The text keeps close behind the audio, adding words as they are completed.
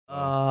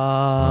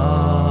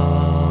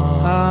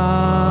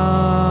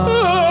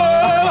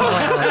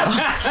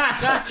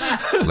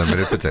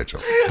unlimited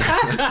potential.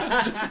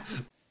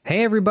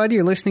 Hey everybody,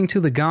 you're listening to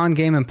the Gone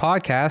Gaming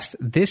Podcast.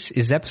 This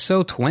is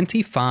episode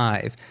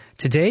 25.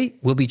 Today,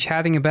 we'll be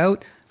chatting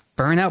about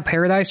Burnout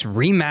Paradise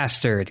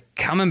Remastered,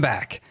 coming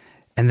back.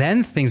 And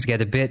then things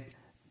get a bit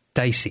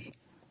dicey.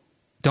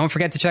 Don't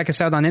forget to check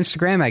us out on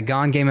Instagram at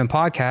Gone Gaming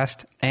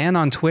Podcast and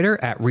on Twitter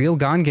at Real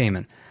Gone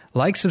Gaming.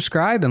 Like,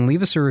 subscribe, and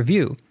leave us a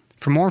review.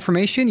 For more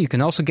information, you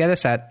can also get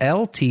us at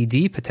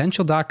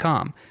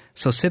ltdpotential.com.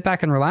 So sit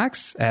back and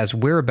relax as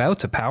we're about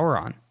to power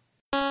on.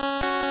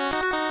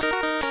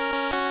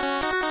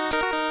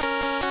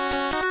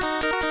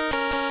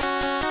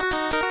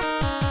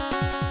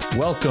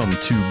 Welcome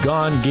to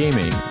Gone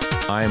Gaming.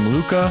 I'm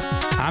Luca.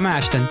 I'm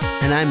Ashton.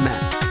 And I'm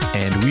Matt.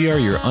 And we are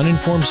your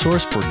uninformed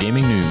source for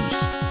gaming news.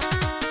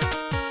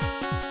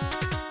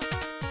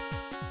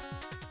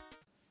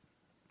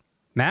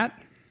 Matt,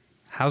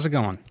 how's it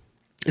going?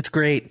 It's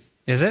great.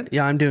 Is it?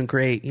 Yeah, I'm doing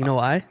great. You know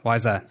why? Why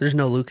is that? There's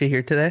no Luca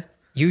here today.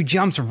 You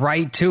jumped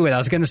right to it. I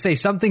was going to say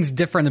something's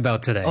different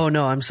about today. Oh,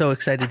 no, I'm so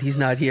excited he's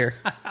not here.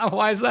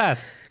 Why is that?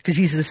 Because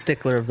he's the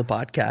stickler of the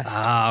podcast.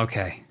 Ah,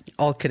 okay.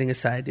 All kidding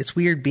aside, it's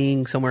weird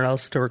being somewhere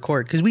else to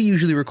record because we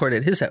usually record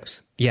at his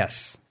house.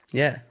 Yes.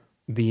 Yeah.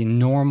 The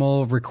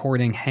normal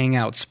recording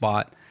hangout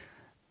spot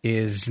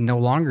is no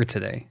longer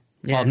today.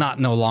 Yeah. Well, not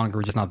no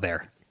longer, just not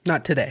there.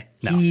 Not today.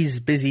 No.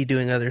 He's busy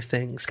doing other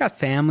things. He's got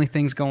family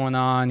things going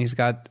on. He's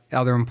got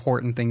other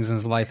important things in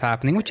his life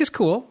happening, which is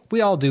cool.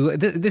 We all do.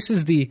 This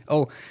is the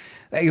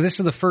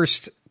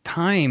first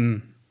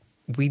time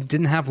we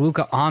didn't have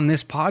Luca on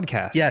this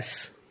podcast.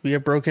 Yes. We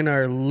have broken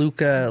our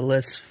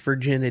Luca-less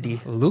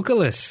virginity.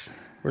 Luca-less.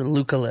 We're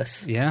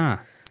Luca-less. Yeah.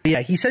 Yeah,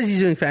 he says he's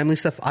doing family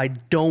stuff. I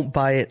don't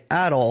buy it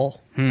at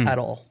all. At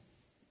all.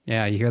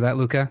 Yeah, you hear that,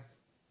 Luca?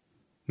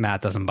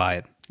 Matt doesn't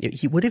buy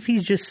it. What if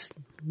he's just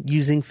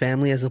using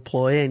family as a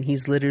ploy and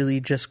he's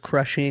literally just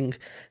crushing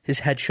his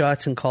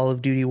headshots in Call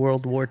of Duty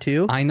World War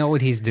II? I know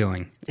what he's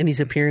doing. And he's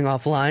appearing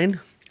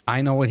offline?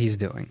 I know what he's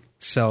doing.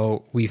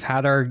 So we've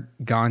had our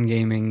Gone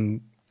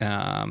Gaming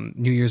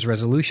New Year's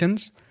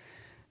resolutions.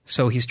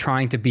 So he's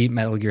trying to beat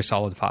Metal Gear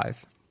Solid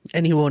 5.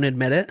 And he won't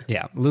admit it?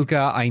 Yeah.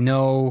 Luca, I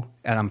know,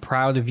 and I'm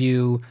proud of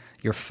you.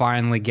 You're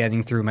finally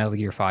getting through Metal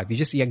Gear 5.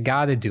 You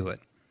got to do it.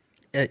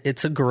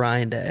 It's a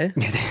grind, eh?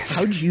 It is.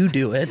 How'd you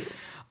do it?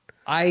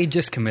 I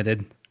just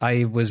committed.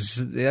 When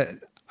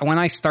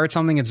I start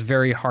something, it's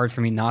very hard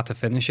for me not to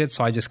finish it,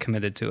 so I just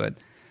committed to it.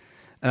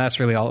 And that's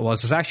really all it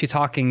was. I was actually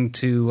talking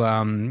to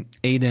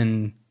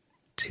Aiden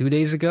 2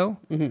 days ago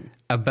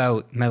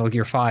about Metal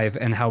Gear 5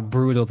 and how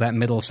brutal that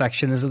middle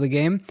section is of the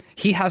game.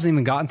 He hasn't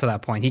even gotten to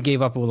that point. He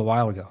gave up a little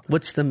while ago.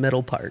 What's the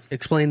middle part?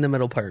 Explain the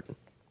middle part.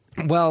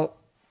 Well,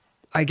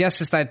 I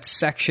guess it's that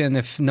section,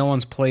 if no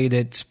one's played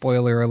it,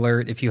 spoiler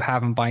alert, if you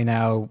haven't by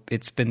now,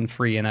 it's been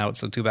free and out,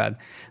 so too bad.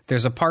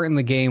 There's a part in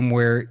the game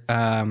where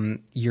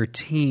your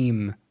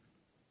team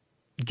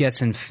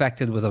gets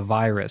infected with a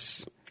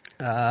virus.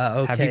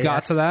 Okay. Have you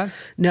got to that?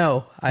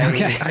 No,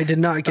 I did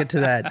not get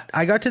to that.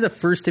 I got to the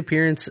first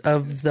appearance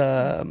of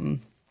the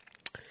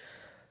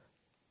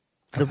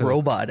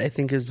robot, I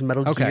think is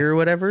Metal Gear or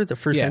whatever. The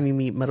first time you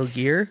meet Metal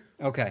Gear.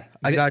 Okay.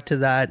 I got to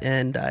that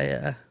and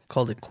I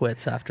called it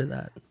quits after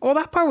that. Well,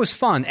 that part was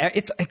fun.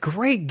 It's a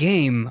great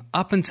game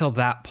up until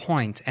that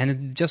point, and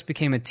it just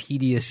became a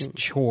tedious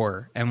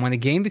chore. And when a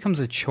game becomes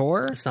a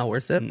chore, It's not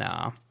worth it?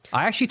 no.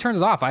 I actually turned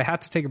it off. I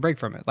had to take a break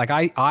from it. Like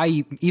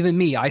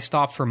I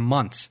stopped for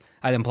months.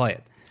 I didn't play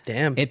it.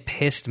 Damn. It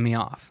pissed me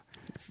off.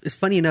 It's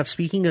funny enough,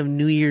 speaking of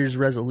New Year's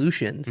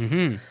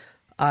resolutions,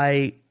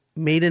 I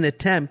made an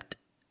attempt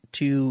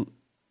to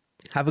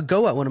have a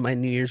go at one of my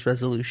New Year's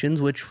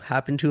resolutions, which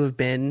happened to have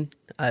been,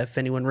 if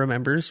anyone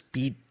remembers,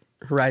 beat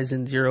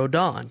Horizon Zero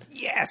Dawn.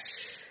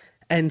 Yes.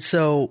 And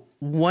so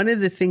one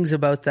of the things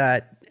about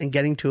that and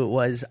getting to it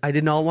was I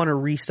did not want to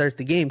restart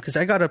the game because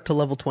I got up to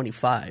level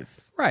 25.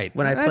 Right.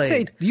 When I I'd played.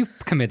 say you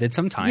committed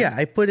some time. Yeah,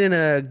 I put in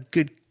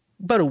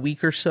about a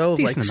week or so of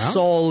Decent amount.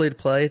 solid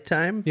play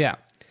time. Yeah.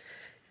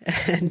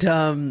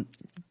 And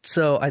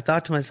so I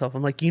thought to myself,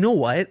 I'm like, you know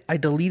what? I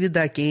deleted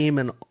that game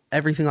and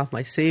everything off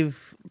my save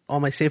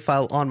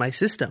file on my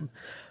system.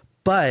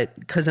 But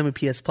because I'm a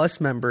PS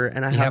Plus member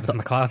and I have it in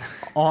the cloud.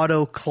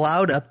 auto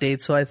cloud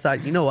update, so I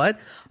thought, you know what?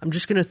 I'm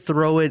just going to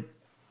throw it,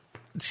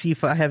 see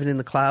if I have it in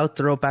the cloud,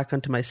 throw it back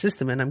onto my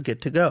system, and I'm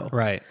good to go.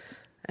 Right.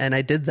 And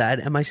I did that,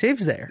 and my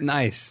save's there.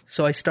 Nice.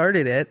 So I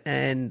started it,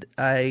 and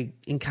I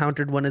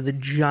encountered one of the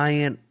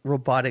giant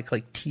robotic,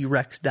 like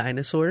T-Rex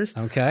dinosaurs.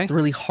 Okay. The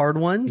really hard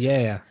ones.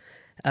 Yeah.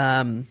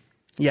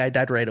 Yeah, I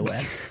died right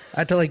away.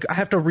 I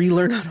have to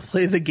relearn how to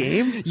play the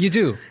game. You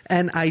do.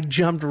 And I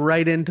jumped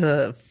right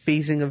into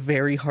facing a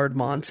very hard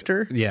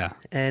monster. Yeah.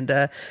 And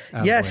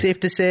boy.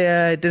 safe to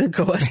say it didn't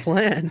go as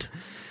planned.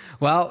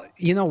 Well,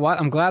 you know what?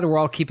 I'm glad we're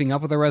all keeping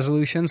up with the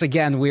resolutions.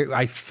 Again,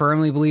 I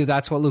firmly believe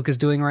that's what Luke is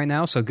doing right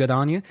now, so good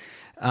on you.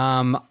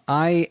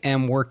 I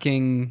am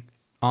working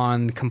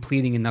on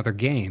completing another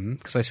game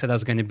because I said I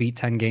was going to beat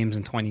 10 games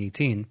in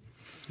 2018.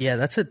 Yeah,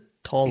 that's a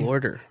tall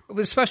order.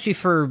 Especially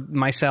for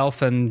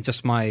myself and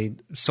just my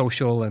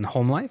social and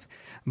home life.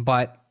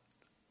 But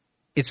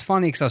it's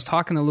funny because I was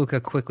talking to Luca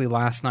quickly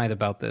last night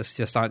about this,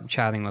 just on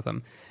chatting with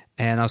him,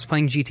 and I was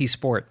playing GT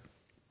Sport.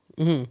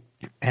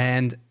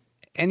 And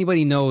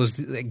anybody knows,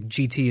 like,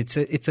 GT,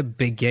 it's a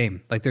big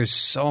game. Like, there's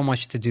so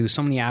much to do,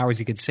 so many hours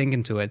you could sink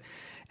into it.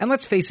 And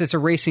let's face it, it's a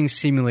racing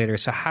simulator.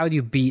 So how do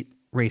you beat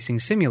racing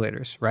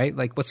simulators, right?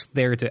 Like, what's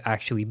there to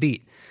actually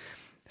beat?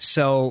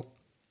 So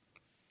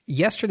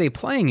yesterday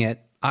playing it,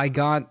 I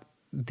got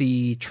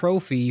the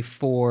trophy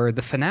for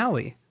the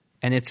finale,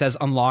 and it says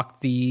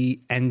unlock the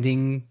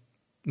ending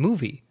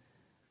movie.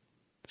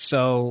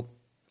 So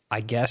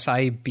I guess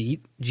I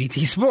beat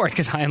GT Sport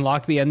because I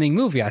unlocked the ending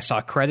movie. I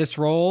saw credits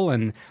roll,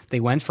 and they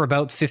went for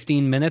about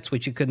 15 minutes,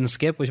 which you couldn't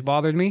skip, which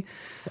bothered me.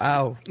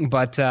 Wow.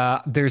 But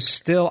there's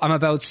still, I'm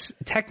about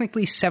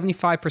technically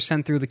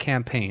 75% through the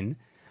campaign.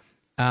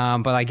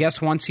 But I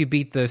guess once you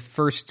beat the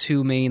first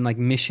two main like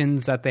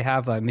missions that they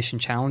have, mission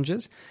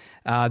challenges,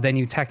 then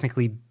you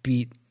technically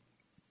beat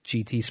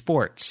GT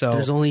Sport. So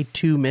There's only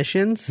 2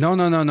 missions? no.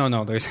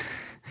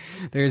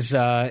 There's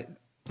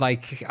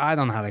like, I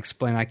don't know how to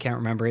explain. I can't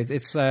remember.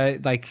 It's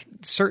like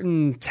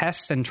certain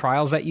tests and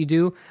trials that you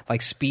do,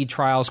 like speed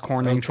trials,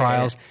 cornering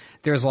trials.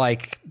 There's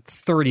like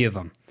 30 of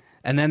them.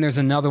 And then there's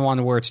another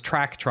one where it's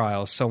track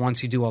trials. So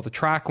once you do all the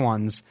track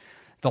ones,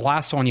 the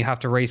last one you have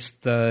to race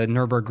the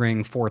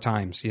Nürburgring 4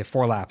 times. You have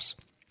 4 laps.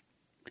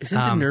 Isn't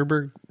the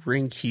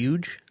Nürburgring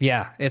huge?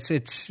 Yeah,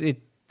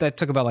 that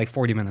took about like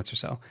 40 minutes or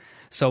so.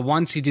 So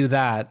once you do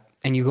that,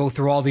 and you go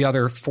through all the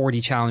other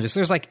 40 challenges,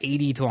 there's like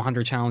 80 to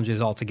 100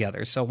 challenges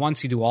altogether. So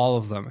once you do all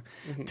of them,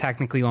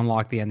 technically you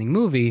unlock the ending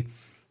movie,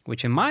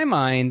 which in my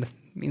mind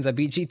means I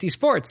beat GT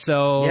Sports.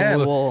 So yeah,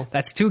 well,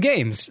 that's 2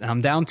 games. I'm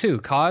down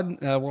 2.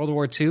 COD, World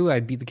War II, I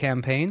beat the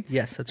campaign.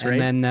 Yes, that's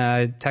right. And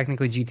then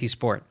technically GT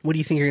Sport. What do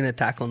you think you're going to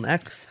tackle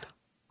next?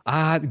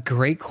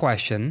 Great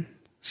question.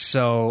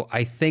 So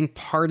I think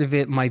part of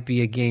it might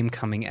be a game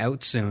coming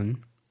out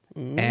soon.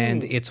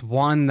 And it's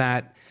one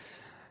that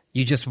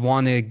you just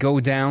want to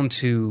go down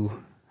to,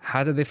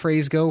 how did the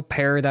phrase go?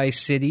 Paradise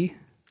City?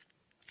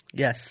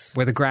 Yes.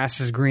 Where the grass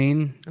is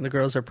green. And the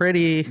girls are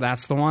pretty.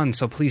 That's the one.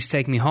 So please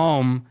take me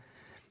home,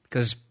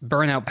 because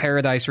Burnout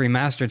Paradise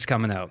Remastered's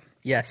coming out.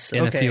 Yes.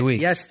 In a few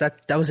weeks. Yes,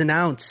 that was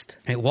announced.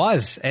 It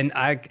was. And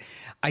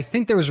I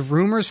think there was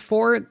rumors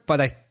for it,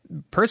 but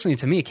personally,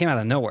 to me, it came out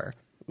of nowhere.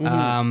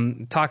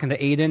 Talking to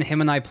Aiden,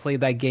 him and I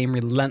played that game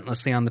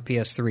relentlessly on the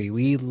PS3.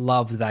 We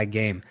loved that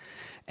game.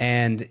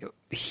 And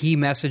he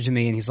messaged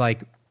me and he's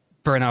like,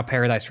 Burnout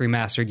Paradise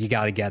Remastered, you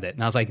got to get it.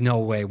 And I was like, no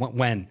way.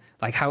 When?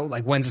 Like, how?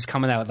 Like, when's this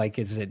coming out? Like,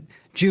 is it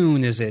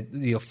June? Is it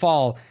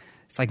fall?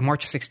 It's like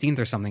March 16th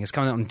or something. It's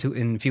coming out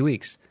in a few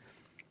weeks.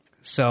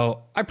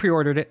 So I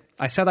pre-ordered it.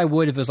 I said I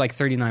would if it was like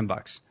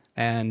 $39,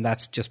 and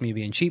that's just me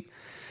being cheap.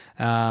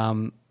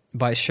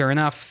 But sure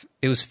enough,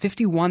 it was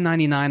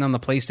 $51.99 on the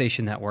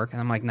PlayStation Network, and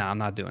I'm like, nah, I'm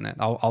not doing it.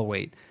 I'll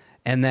wait.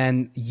 And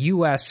then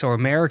US or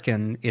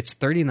American, it's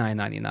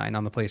 $39.99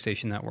 on the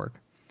PlayStation Network.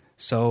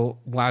 So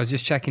I was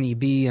just checking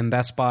EB and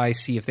Best Buy,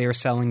 see if they were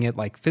selling it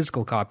like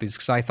physical copies,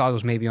 because I thought it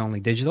was maybe only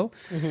digital.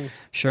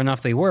 Sure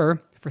enough, they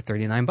were for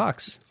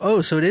 $39.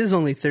 Oh, so it is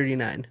only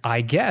 $39.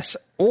 I guess.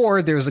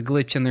 Or there's a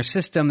glitch in their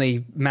system.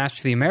 They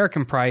matched the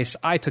American price.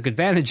 I took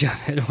advantage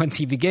of it, went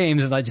to EB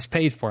Games, and I just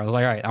paid for it. I was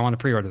like, all right, I want to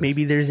pre-order this.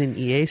 Maybe there's an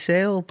EA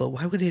sale, but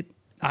why would the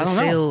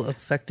sale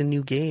affect a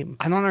new game?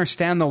 I don't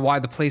understand, though, why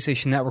the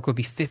PlayStation Network would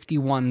be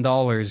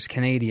 $51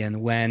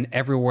 Canadian when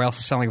everywhere else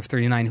is selling for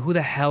 $39. Who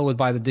the hell would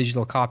buy the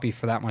digital copy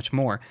for that much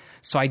more?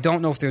 So I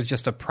don't know if there's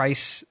just a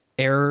price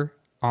error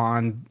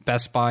on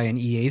Best Buy and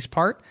EA's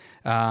part.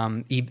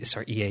 EB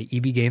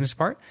Games'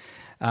 part.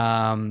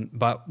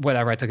 But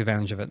whatever, I took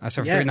advantage of it. I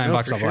said for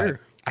 $39, I'll buy it.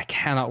 I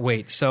cannot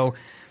wait. So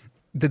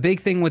the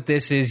big thing with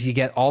this is you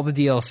get all the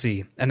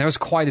DLC, and there's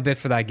quite a bit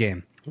for that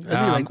game.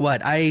 Like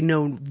what? I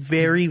know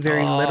very,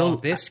 very little.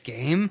 This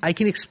game? I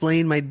can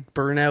explain my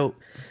Burnout,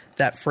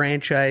 that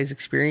franchise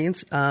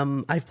experience.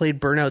 I've played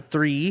Burnout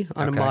 3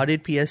 on a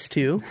modded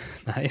PS2.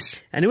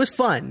 Nice. And it was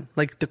fun.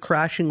 Like, the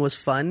crashing was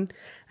fun,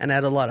 and I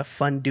had a lot of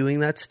fun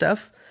doing that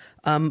stuff.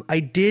 I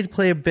did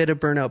play a bit of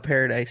Burnout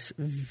Paradise.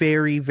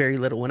 Very, very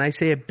little. When I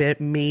say a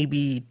bit,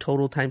 maybe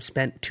total time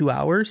spent 2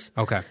 hours.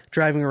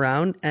 Driving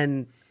around,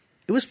 and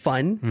it was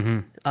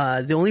fun.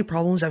 The only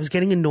problem was I was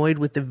getting annoyed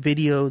with the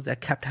video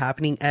that kept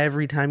happening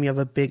every time you have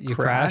a big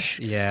crash.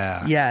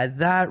 Yeah,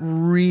 that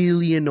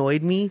really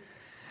annoyed me.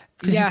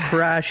 Because you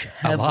crash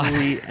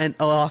heavily and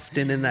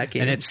often in that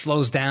game. And it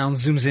slows down,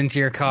 zooms into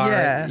your car.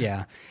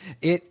 Yeah.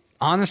 It,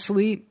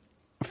 honestly,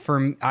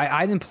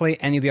 I didn't play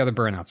any of the other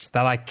Burnouts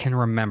that I can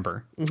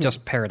remember.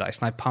 Just Paradise.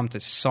 And I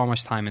pumped so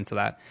much time into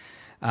that.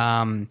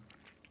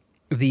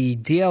 The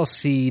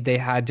DLC, they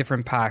had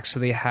different packs. So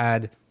they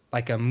had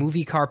like a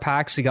movie car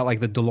pack. So you got like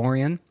the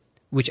DeLorean,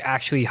 which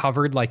actually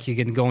hovered. Like you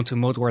can go into a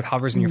mode where it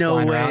hovers and you're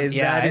flying around.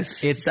 Yeah,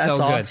 it's so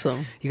good.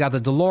 Awesome. You got the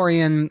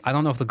DeLorean. I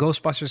don't know if the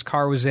Ghostbusters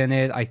car was in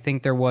it. I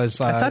think there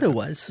was. I thought it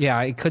was. Yeah,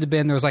 it could have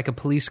been. There was like a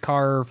police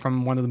car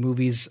from one of the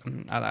movies.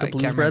 The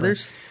Blues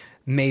Brothers?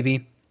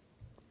 Maybe.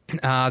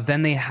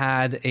 Then they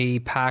had a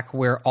pack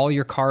where all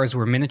your cars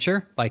were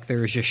miniature, like they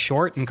were just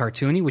short and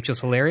cartoony, which was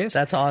hilarious.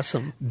 That's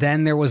awesome.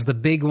 Then there was the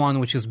big one,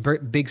 which was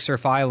Big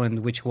Surf Island,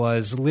 which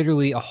was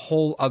literally a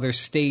whole other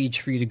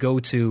stage for you to go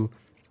to,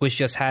 which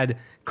just had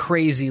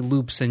crazy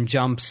loops and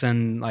jumps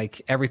and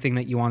like everything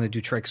that you want to do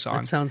tricks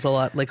on. That sounds a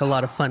lot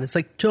of fun. It's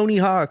like Tony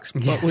Hawk's,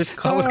 but Yes, with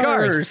but with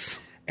cars.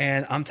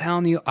 And I'm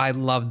telling you, I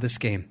loved this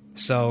game.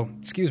 So,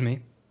 excuse me.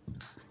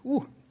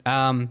 Ooh.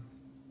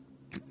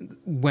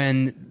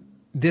 When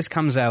this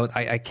comes out,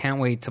 I can't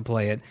wait to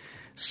play it.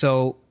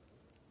 So,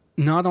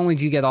 not only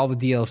do you get all the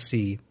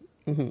DLC,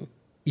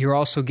 you're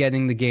also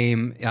getting the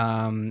game,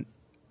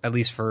 at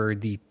least for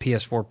the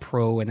PS4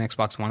 Pro and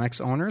Xbox One X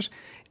owners,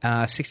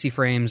 60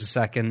 frames a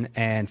second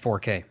and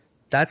 4K.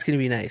 That's going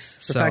to be nice.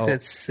 The So- fact that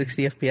it's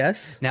 60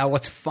 FPS. Now,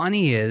 what's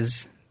funny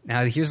is,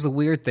 now here's the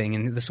weird thing,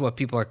 and this is what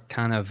people are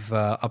kind of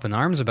up in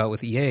arms about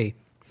with EA,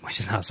 which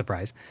is not a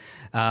surprise.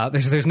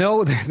 There's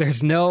no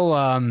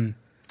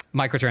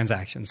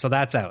microtransactions, so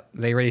that's out.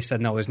 They already said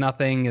no, there's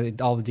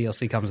nothing. All the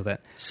DLC comes with it.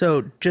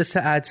 So just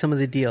to add some of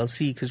the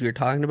DLC, because we were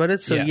talking about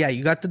it. So Yeah. yeah,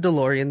 you got the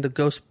DeLorean. The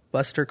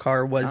Ghostbuster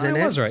car was in It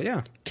it. was right,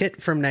 yeah.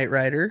 Kit from Knight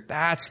Rider.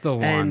 That's the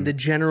one. And the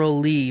General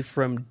Lee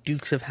from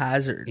Dukes of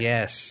Hazzard.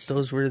 yes,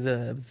 Those were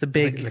the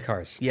big the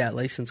cars. Yeah,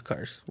 licensed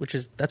cars,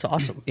 that's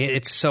awesome.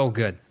 It's so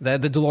good. The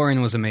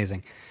DeLorean was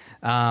amazing.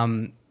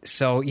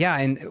 So yeah,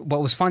 and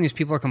what was funny is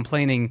people are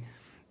complaining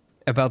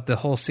about the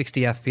whole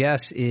 60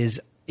 FPS is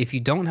if you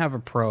don't have a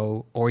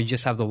Pro or you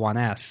just have the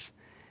 1S,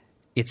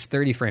 it's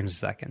 30 frames a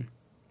second.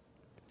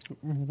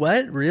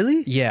 What?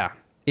 Really? Yeah,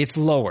 it's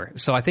lower.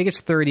 So I think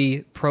it's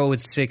 30, Pro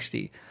it's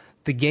 60.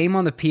 The game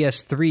on the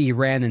PS3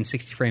 ran in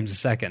 60 frames a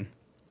second.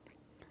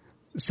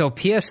 So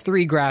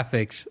PS3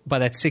 graphics,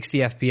 but at 60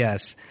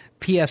 FPS.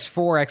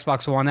 PS4,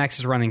 Xbox One X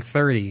is running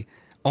 30.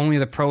 Only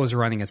the Pros are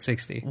running at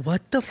 60.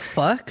 What the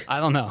fuck? I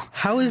don't know.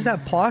 How is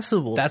that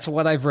possible? That's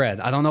what I've read.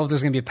 I don't know if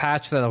there's going to be a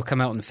patch that'll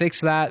come out and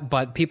fix that,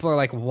 but people are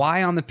like,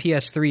 why on the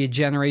PS3 a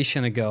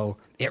generation ago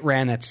it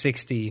ran at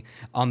 60?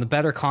 On the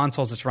better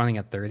consoles, it's running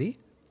at 30?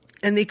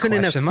 And they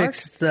couldn't have Question mark?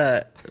 fixed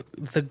the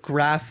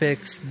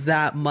graphics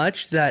that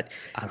much that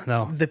I don't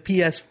know. the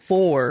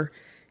PS4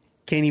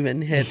 can't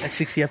even hit at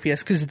 60 FPS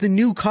because the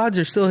new CODs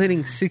are still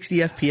hitting 60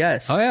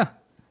 FPS. Oh, yeah.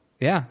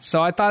 Yeah.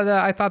 So I thought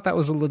that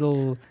was a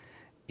little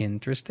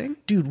interesting.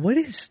 Dude, what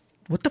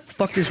the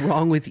fuck is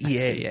wrong with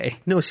EA? EA.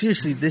 No,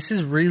 seriously, this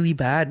is really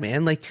bad,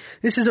 man. Like,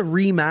 this is a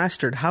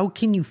remastered. How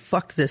can you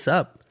fuck this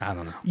up? I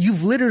don't know.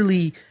 You've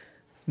literally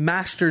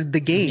mastered the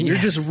game. You're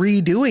just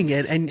redoing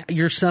it, and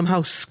you're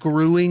somehow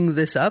screwing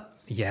this up.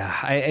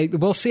 Yeah,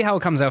 we'll see how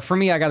it comes out. For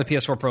me, I got a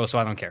PS4 Pro, so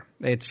I don't care.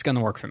 It's going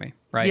to work for me,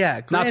 right?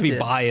 Yeah, not to be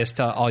granted. biased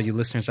to all you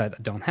listeners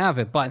that don't have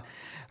it, but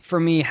for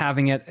me,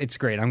 having it, it's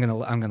great. I'm gonna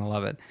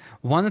love it.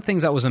 One of the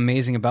things that was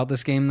amazing about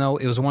this game, though,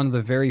 it was one of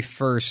the very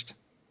first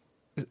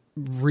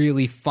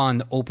really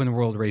fun open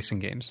world racing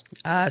games.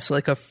 So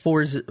like a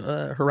Forza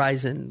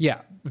Horizon.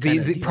 Yeah,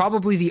 kinda the deal.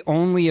 probably the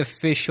only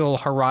official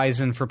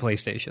Horizon for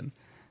PlayStation.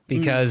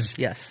 Because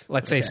yes.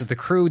 let's face it, the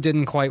crew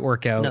didn't quite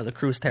work out. No, the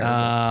crew's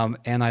terrible.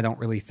 And I don't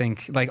really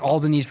think like all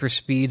the Need for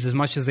Speeds, as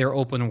much as they're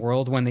open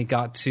world, when they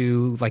got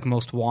to like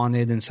Most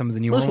Wanted and some of the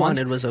newer Most ones,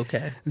 Wanted was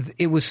okay.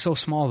 it was so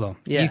small though.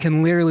 Yeah. You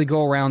can literally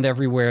go around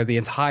everywhere, the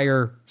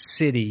entire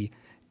city,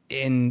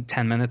 in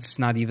 10 minutes,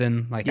 not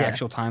even like Yeah.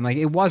 actual time. Like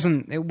it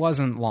wasn't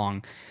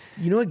long.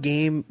 You know what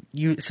game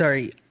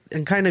sorry,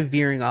 I'm kind of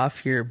veering off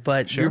here,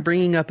 but Sure. you're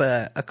bringing up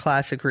a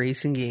classic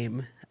racing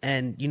game.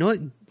 And you know what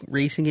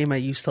racing game I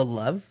used to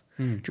love?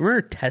 Do you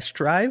remember Test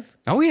Drive?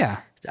 Oh yeah,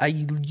 I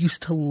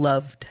used to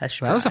love Test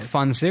Drive. that was a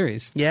fun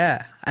series.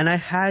 Yeah, and I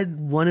had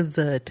one of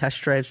the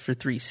Test Drives for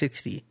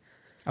 360.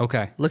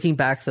 Okay. Looking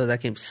back, though, that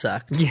game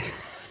sucked. Yeah.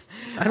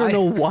 I don't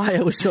know why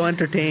I was so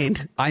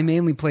entertained. I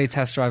mainly played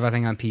Test Drive, I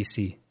think, on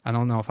PC. I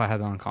don't know if I had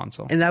it on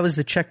console. And that was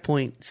the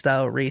checkpoint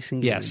style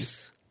racing games.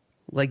 Yes.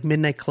 Like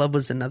Midnight Club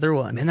was another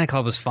one. Midnight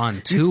Club was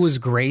fun. 2 was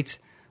great.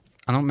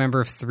 I don't remember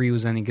if 3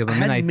 was any good, but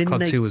Midnight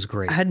Club 2 was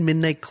great. I had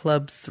Midnight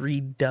Club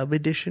 3 Dub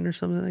Edition or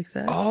something like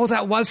that. Oh,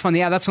 that was fun.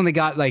 Yeah, that's when they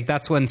got, like,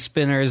 that's when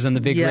spinners and the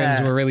big Yeah.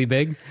 rims were really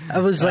big. I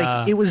was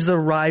like, it was the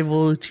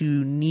rival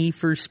to Need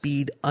for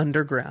Speed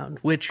Underground,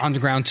 which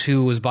Underground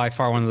 2 was by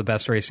far one of the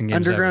best racing games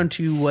Underground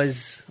 2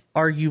 was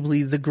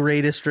arguably the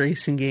greatest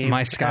racing game. ever.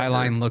 My ever.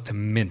 Skyline looked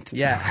mint.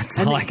 Yeah, That's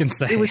And all I can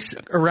say. It was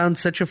around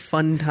such a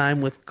fun time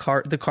with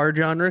the car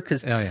genre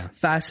because Oh, yeah.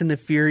 Fast and the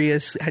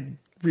Furious had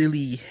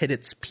really hit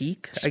its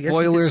peak. I guess you could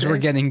Spoilers say. were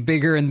getting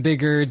bigger and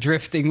bigger.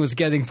 Drifting was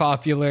getting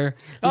popular.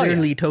 Oh, yeah.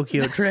 literally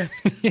Tokyo Drift.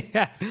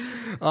 Yeah.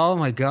 Oh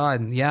my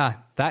God. Yeah.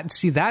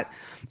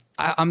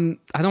 I don't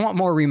want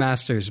more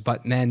remasters,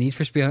 but man, Need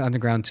for Speed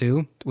Underground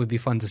 2 would be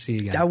fun to see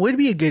again. That would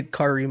be a good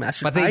car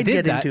remaster. But they I'd did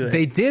get that. into it.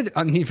 They did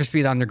on Need for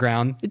Speed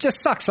Underground. It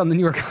just sucks on the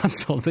newer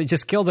consoles. They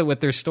just killed it with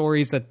their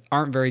stories that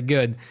aren't very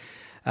good.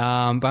 But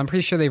I'm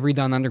pretty sure they've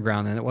redone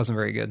Underground and it wasn't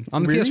very good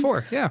on the Really?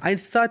 PS4. Yeah. I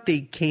thought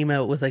they came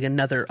out with like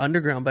another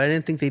Underground, but I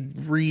didn't think they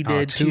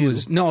redid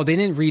 2. No, they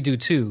didn't redo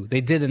 2. They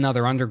did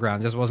another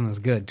Underground. It just wasn't as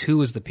good. 2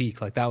 was the peak.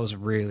 Like that was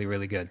really,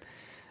 really good.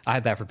 I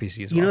had that for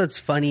PC as well. You know what's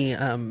funny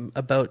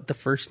about the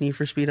first Need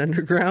for Speed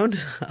Underground?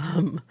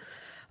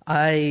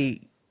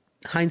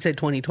 Hindsight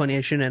 2020,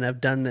 I shouldn't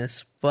have done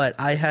this, but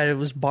I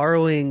was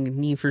borrowing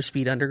Need for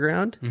Speed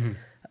Underground,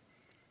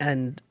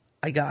 and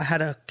I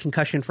had a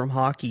concussion from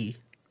hockey,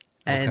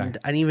 and Okay.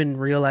 I didn't even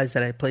realize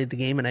that I played the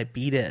game and I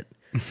beat it.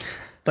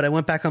 But I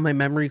went back on my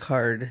memory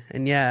card,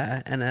 and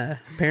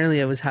apparently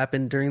it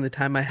happened during the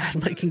time I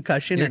had my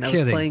concussion, You're and I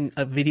kidding. was playing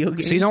a video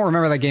game. So you don't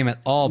remember that game at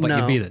all, but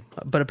you beat it.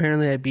 But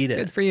apparently I beat it.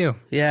 Good for you.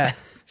 Yeah.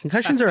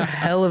 Concussions are a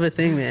hell of a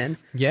thing, man.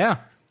 Yeah.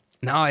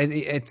 No,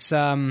 it's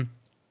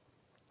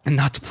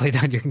not to play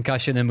down your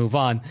concussion and move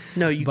on.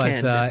 No, you but,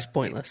 can't. It's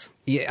pointless.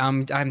 Yeah,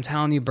 I'm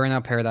telling you,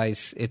 Burnout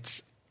Paradise.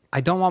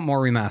 I don't want more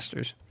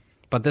remasters,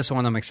 but this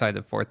one I'm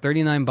excited for.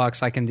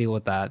 $39, I can deal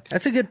with that.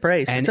 That's a good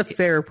price. And it's a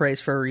fair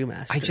price for a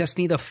remaster. I just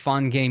need a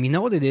fun game. You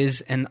know what it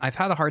is? And I've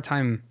had a hard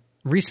time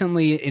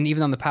recently, and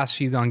even on the past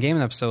few Gone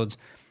Gaming episodes,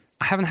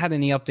 I haven't had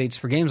any updates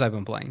for games I've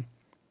been playing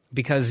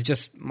because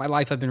just my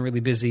life, I've been really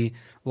busy,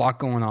 a lot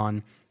going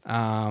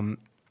on,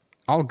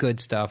 all good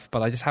stuff,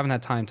 but I just haven't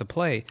had time to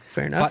play.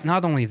 Fair enough. But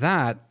not only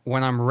that,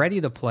 when I'm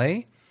ready to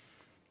play,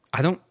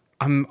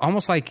 I'm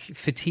almost like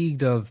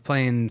fatigued of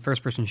playing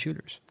first-person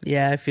shooters.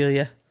 Yeah, I feel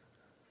you.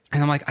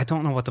 And I'm like, I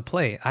don't know what to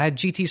play. I had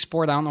GT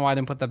Sport. I don't know why I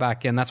didn't put that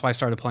back in. That's why I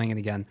started playing it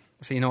again.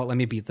 So, you know what? Let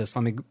me beat this.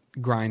 Let me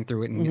grind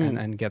through it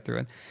and get through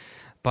it.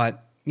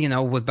 But,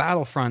 with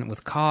Battlefront,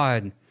 with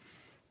COD,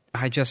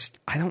 I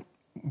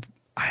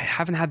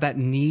haven't had that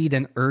need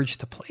and urge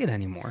to play it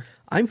anymore.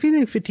 I'm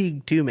feeling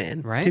fatigued too,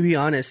 man. Right? To be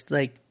honest,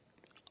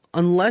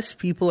 unless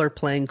people are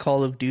playing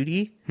Call of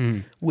Duty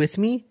with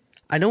me,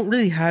 I don't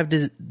really have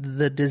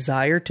the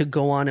desire to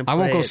go on and play I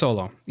won't go it.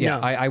 spart. Yeah,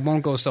 No. I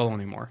won't go solo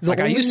anymore. The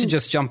I used to only-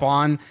 just jump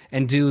on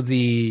and do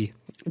the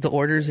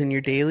orders in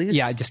your dailies.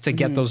 just to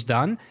get those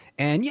done.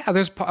 And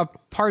there's a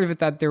part of it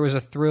that there was a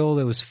thrill,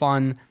 it was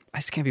fun. I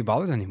just can't be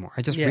bothered anymore.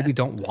 I just really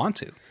don't want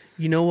to.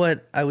 You know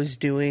what I was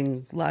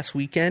doing last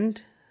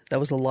weekend? That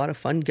was a lot of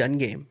fun. Gun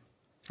Game.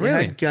 They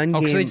Really? had Gun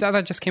Because Game.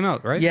 that just came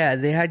out, right? Yeah,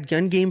 they had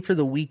Gun Game for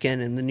the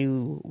weekend in the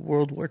new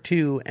World War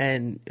II,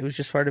 and it was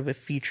just part of a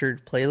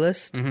featured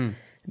playlist.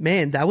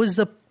 Man, that was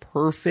the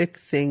perfect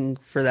thing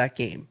for that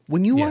game.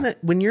 When you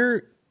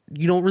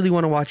you don't really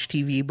want to watch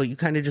TV, but you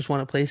kind of just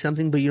want to play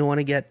something, but you don't want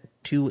to get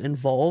too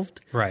involved.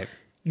 Right.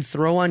 You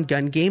throw on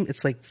Gun Game,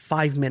 it's like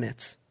 5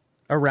 minutes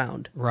a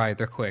round. Right,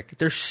 they're quick.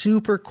 They're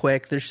super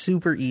quick. They're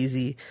super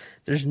easy.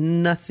 There's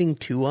nothing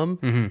to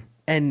them.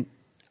 And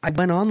I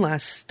went on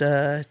last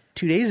 2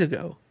 days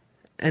ago,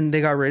 and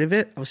they got rid of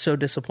it. I was so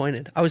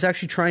disappointed. I was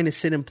actually trying to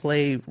sit and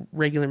play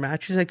regular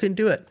matches. I couldn't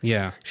do it.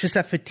 Yeah. It's just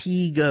that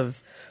fatigue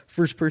of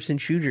first-person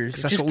shooters.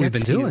 It That's just what we've been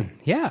gets to you. doing.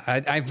 Yeah,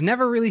 I've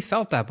never really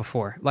felt that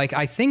before. Like,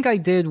 I think I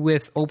did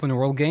with open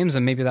world games,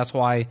 and maybe that's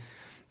why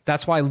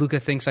Luca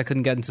thinks I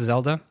couldn't get into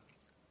Zelda,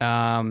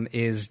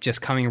 is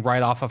just coming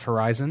right off of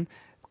Horizon,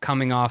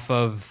 coming off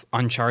of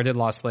Uncharted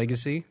Lost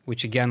Legacy,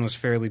 which again was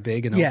fairly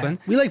big and Yeah, open.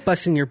 we like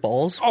busting your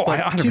balls. Oh, but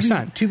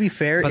 100%. To be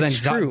fair, But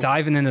it's then true.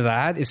 diving into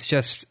that, it's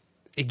just,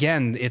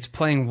 again, it's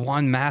playing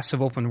one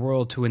massive open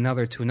world to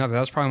another. That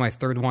was probably my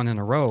third one in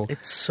a row.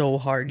 It's so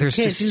hard. There's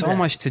you can't just do so that.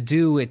 much to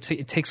do. It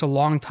takes a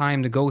long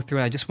time to go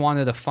through. I just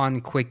wanted a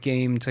fun, quick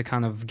game to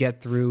kind of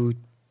get through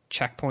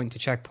checkpoint to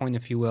checkpoint,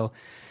 if you will.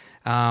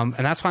 And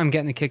that's why I'm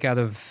getting a kick out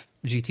of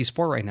GT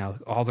Sport right now.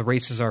 All the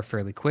races are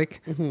fairly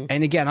quick.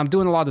 And again, I'm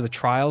doing a lot of the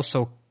trials,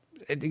 so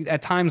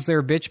at times they're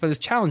a bitch, but it's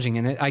challenging.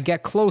 And I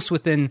get close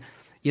within,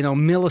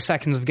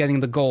 milliseconds of getting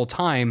the goal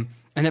time,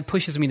 and it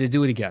pushes me to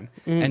do it again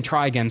and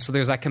try again. So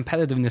there's that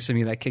competitiveness in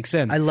me that kicks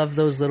in. I love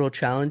those little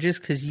challenges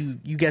because you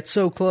get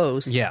so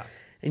close. Yeah.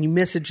 And you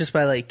miss it just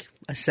by like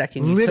a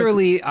second. You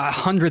Literally a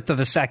hundredth of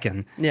a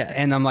second. Yeah.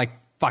 And I'm like,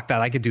 fuck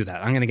that, I could do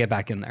that. I'm going to get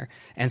back in there.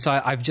 And so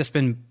I've just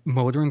been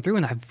motoring through,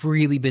 and I've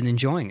really been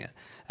enjoying it.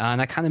 And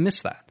I kind of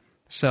miss that.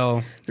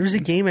 So There was a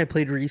game I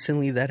played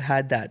recently that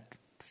had that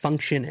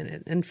function in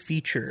it and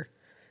feature.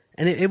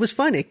 And it was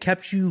fun. It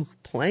kept you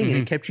playing and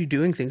it kept you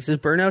doing things. Does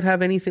Burnout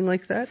have anything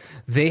like that?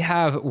 they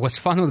have, what's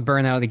fun with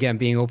Burnout, again,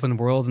 being open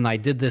world, and I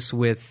did this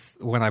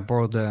when I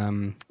borrowed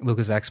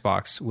Luca's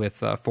Xbox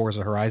with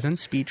Forza Horizon.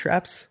 Speed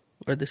traps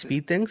or the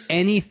speed things?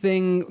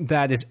 Anything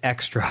that is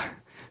extra.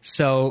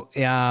 So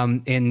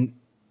in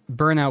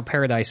Burnout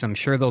Paradise, I'm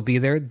sure they'll be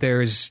there.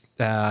 There's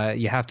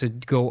you have to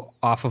go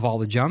off of all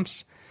the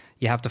jumps.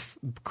 You have to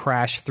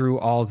crash through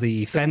all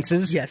the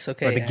fences. Yes,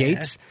 okay, Or the yeah,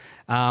 gates.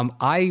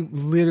 I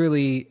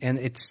literally, and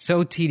it's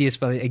so tedious,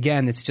 but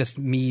again, it's just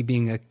me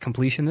being a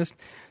completionist.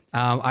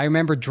 I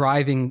remember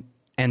driving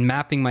and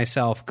mapping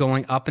myself,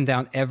 going up and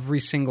down every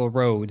single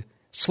road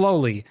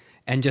slowly,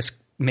 and just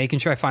making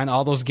sure I find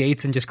all those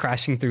gates and just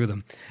crashing through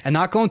them. And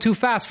not going too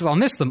fast because I'll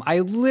miss them. I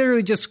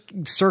literally just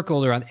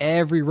circled around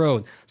every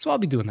road. So I'll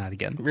be doing that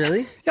again.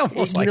 Really? Yeah,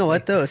 most You know likely.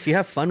 what, though? If you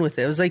have fun with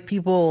it, it was like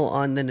people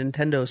on the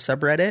Nintendo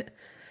subreddit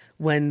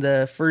when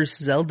the first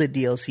Zelda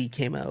DLC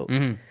came out.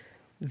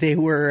 they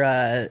were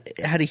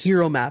had a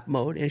hero map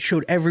mode and it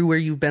showed everywhere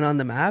you've been on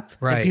the map.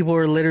 Right. And people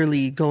were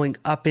literally going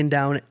up and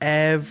down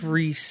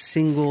every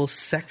single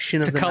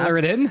section of To the color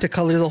map it in? to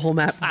color the whole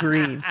map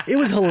green. It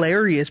was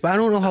hilarious, but I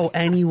don't know how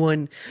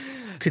anyone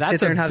could That's sit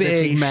there a and have the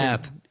big patience.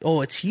 map.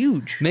 Oh, it's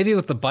huge. Maybe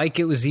with the bike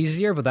it was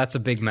easier, but that's a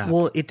big map.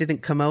 Well, it didn't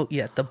come out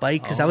yet, the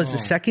bike, because that was the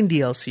second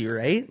DLC,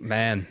 right?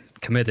 Man,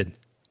 committed.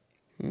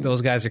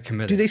 Those guys are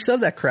committed. Do they still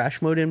have that crash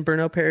mode in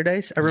Burnout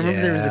Paradise? I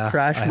remember there was a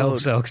crash I mode. hope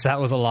so, because that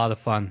was a lot of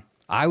fun.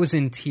 I was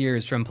in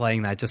tears from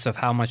playing that, just of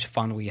how much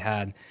fun we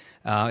had.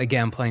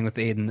 Again, playing with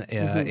Aiden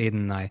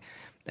and I.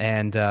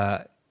 And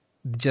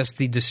just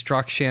the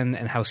destruction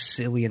and how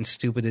silly and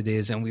stupid it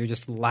is. And we were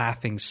just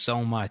laughing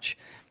so much.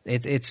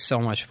 It's so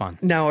much fun.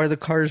 Now, are the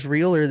cars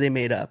real or are they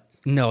made up?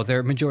 No,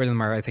 the majority of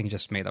them are, I think,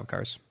 just made up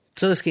cars.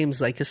 So this game's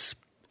like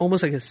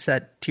almost like a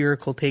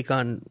satirical take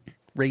on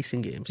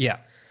racing games. Yeah.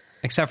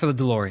 Except for the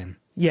DeLorean.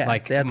 Yeah,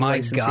 Like, they had the my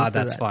licensing God, for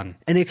that's that. fun.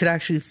 And it could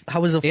actually,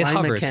 how was the It flying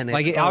hovers. mechanic?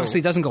 Like, it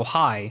obviously doesn't go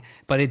high,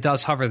 but it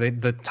does hover.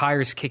 The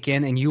tires kick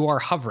in and you are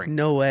hovering.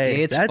 No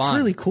way. It's That's fun.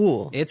 really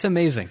cool. It's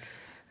amazing.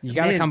 You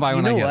got to Man, come by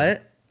when I You know get what?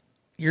 it.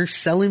 You're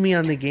selling me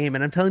on the game,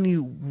 and I'm telling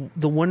you,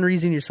 the one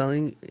reason you're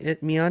selling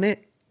me on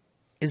it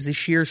is the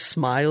sheer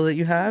smile that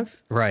you have.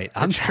 Right.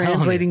 That's telling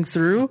translating you.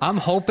 through. I'm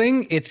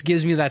hoping it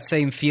gives me that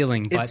same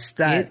feeling, but It's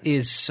that- it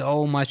is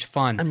so much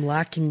fun. I'm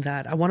lacking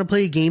that. I want to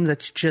play a game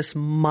that's just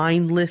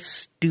mindless,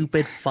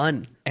 stupid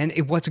fun. And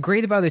what's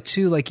great about it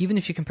too, like even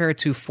if you compare it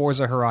to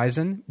Forza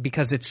Horizon,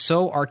 because it's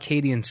so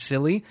arcadey and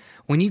silly,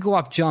 when you go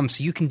off jumps,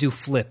 you can do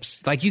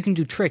flips. Like you can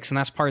do tricks, and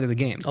that's part of the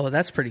game. Oh,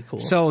 that's pretty cool.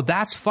 So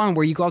that's fun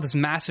where you go off this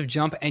massive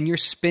jump and you're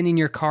spinning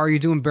your car, you're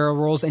doing barrel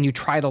rolls, and you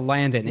try to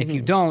land it. And if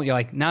you don't, you're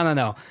like,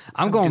 no,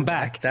 I'm going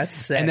back. That's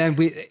sick. And then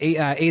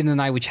Aiden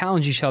and I would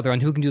challenge each other on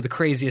who can do the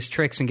craziest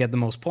tricks and get the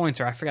most points,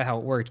 or I forgot how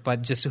it worked,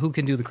 but just who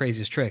can do the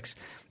craziest tricks.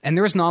 And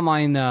there was an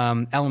online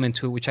element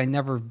to it, which I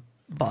never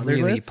Bothered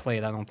really with?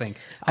 played, I don't think.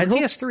 I'd On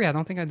hope- PS3, I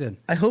don't think I did.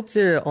 I hope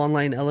the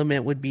online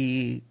element would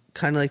be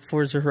kind of like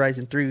Forza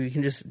Horizon 3, where you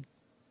can just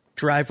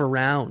drive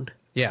around.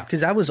 Yeah.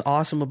 Because that was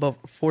awesome about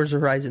Forza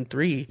Horizon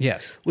 3.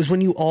 Yes. Was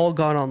when you all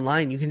got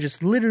online, you can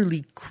just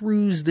literally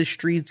cruise the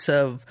streets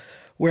of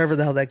wherever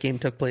the hell that game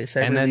took place.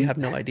 I really have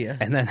no idea.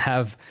 And then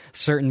have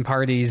certain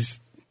parties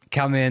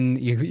come in,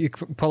 you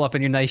pull up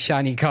in your nice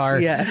shiny car,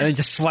 Yeah. and then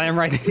just slam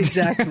right into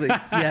Exactly.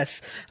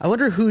 Yes. I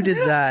wonder who did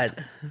that.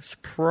 It's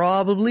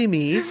probably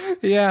me.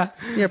 Yeah.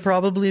 Yeah,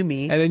 probably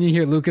me. And then you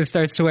hear Lucas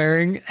start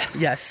swearing.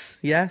 Yes.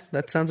 Yeah,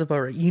 that sounds about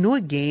right. You know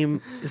what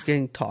game is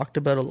getting talked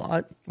about a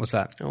lot? What's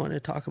that? I want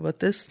to talk about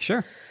this.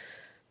 Sure.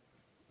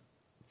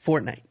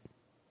 Fortnite.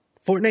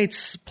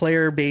 Fortnite's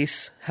player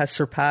base has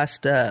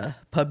surpassed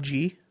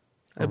PUBG.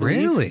 I believe.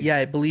 Really? Yeah,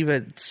 I believe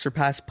it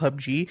surpassed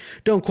PUBG.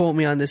 Don't quote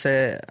me on this.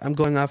 I'm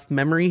going off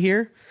memory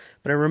here.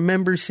 But I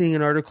remember seeing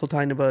an article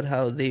talking about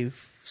how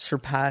they've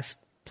surpassed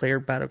Player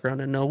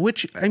Battleground and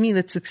which, I mean,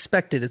 it's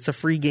expected. It's a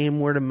free game,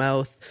 word of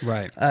mouth.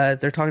 Right.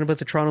 They're talking about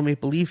the Toronto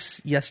Maple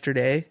Leafs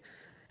yesterday.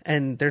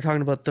 And they're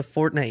talking about the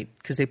Fortnite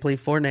because they play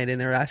Fortnite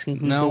and they're asking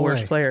who's No the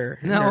worst way. player.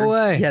 And No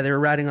way. Yeah, they were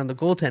ratting on the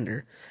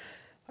goaltender.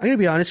 I'm going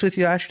to be honest with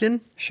you,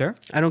 Ashton. Sure.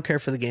 I don't care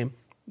for the game.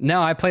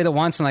 No, I played it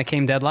once and I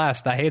came dead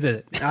last. I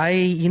hated it.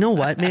 You know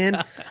what,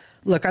 man?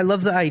 Look, I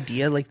love the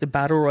idea, like the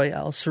Battle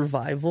Royale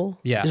survival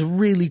Yeah. is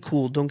really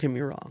cool. Don't get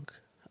me wrong.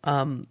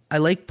 I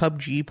like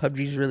PUBG.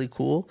 PUBG's really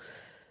cool.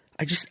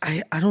 I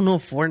don't know,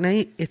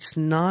 Fortnite, it's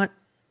not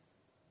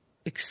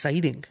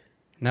exciting.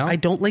 No? I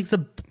don't like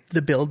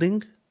the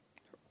building.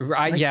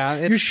 Like, yeah.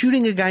 you're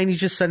shooting a guy and he's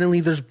just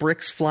suddenly there's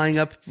bricks flying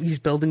up. He's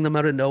building them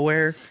out of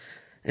nowhere.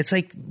 It's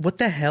like, what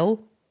the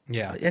hell?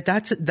 Yeah.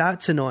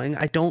 That's annoying.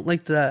 I don't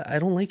like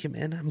it,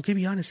 man. I'm gonna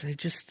be honest.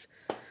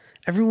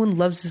 Everyone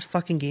loves this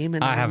fucking game,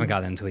 and I haven't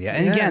got into it yet.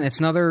 And Yeah. again, it's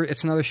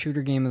another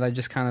shooter game that I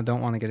just kind of don't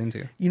want to get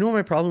into. You know what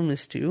my problem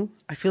is too?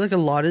 I feel like a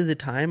lot of the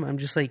time I'm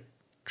just like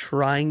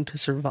trying to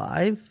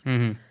survive,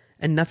 and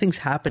nothing's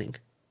happening.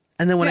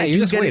 And then when Yeah, I you're do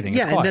just get waiting. it,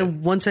 It's and quiet.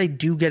 then once I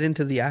do get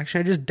into the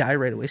action, I just die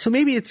right away. So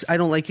maybe I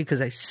don't like it because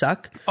I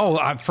suck.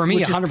 Oh, for me,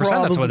 which is 100%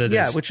 that's what it is.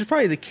 Yeah, which is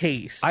probably the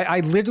case.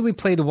 I literally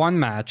played one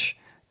match.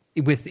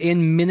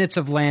 Within minutes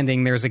of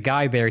landing, there's a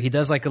guy there. He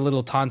does like a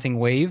little taunting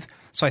wave.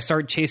 So I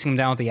start chasing him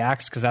down with the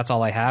axe because that's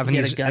all I have. You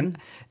And get a gun?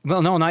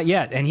 Well, no, not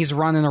yet. And he's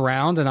running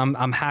around, and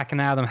I'm hacking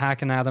at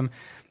him.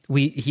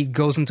 He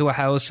goes into a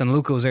house, and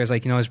Luke goes there. He's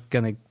like, he's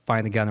going to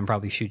find a gun and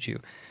probably shoot you.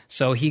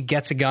 So he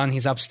gets a gun.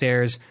 He's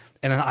upstairs.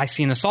 And then I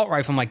see an assault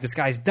rifle. I'm like, this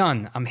guy's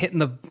done. I'm hitting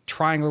the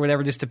triangle or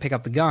whatever just to pick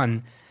up the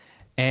gun.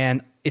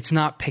 And it's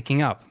not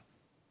picking up.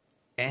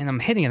 And I'm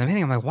hitting it.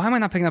 I'm like, why am I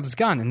not picking up this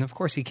gun? And of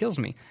course he kills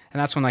me. And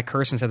that's when I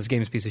cursed and said, this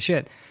game is a piece of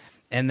shit.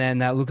 And then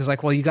Luke is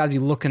like, well, you got to be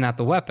looking at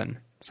the weapon.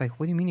 It's like,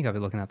 what do you mean you got to be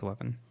looking at the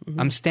weapon?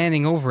 I'm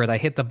standing over it. I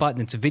hit the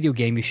button. It's a video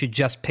game. You should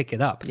just pick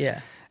it up. Yeah.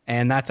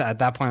 And that's at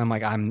that point, I'm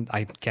like,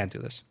 I can't do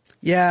this.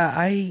 Yeah,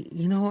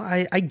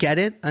 I get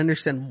it. I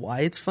understand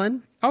why it's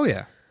fun. Oh,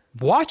 yeah.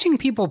 Watching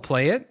people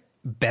play it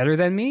better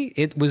than me,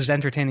 it was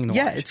entertaining to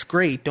Yeah, watch. it's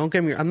great. Don't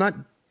get me. I'm not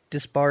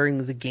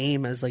disbarring the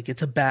game as like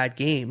it's a bad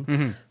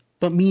game,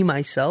 but me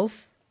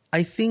myself,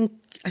 I think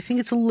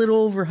it's a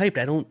little overhyped.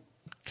 I don't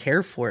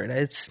care for it.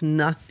 It's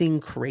nothing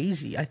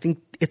crazy. I think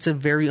it's a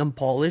very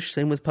unpolished.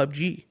 Same with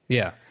PUBG.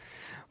 Yeah.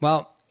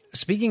 Well,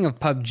 speaking of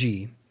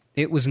PUBG,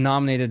 it was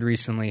nominated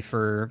recently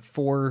for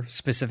 4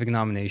 specific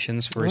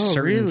nominations for a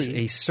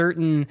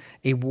certain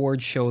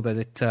award show that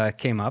it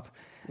came up.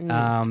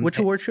 Which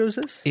award show is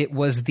this? It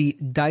was the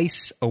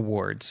DICE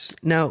Awards.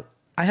 Now,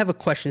 I have a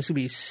question. This would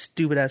be a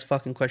stupid-ass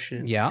fucking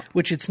question. Yeah.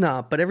 Which it's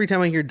not. But every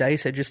time I hear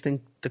DICE, I just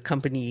think the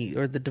company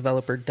or the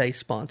developer DICE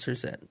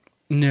sponsors it.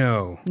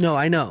 No. No,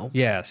 I know.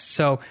 Yes.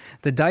 So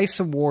the DICE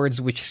Awards,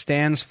 which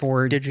stands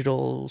for...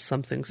 Digital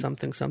something,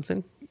 something,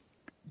 something.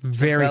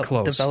 Very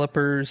close.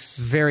 Developers.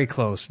 Very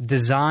close.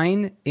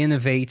 Design,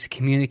 Innovate,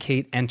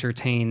 Communicate,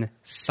 Entertain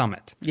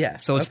Summit. Yeah.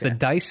 So it's the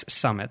DICE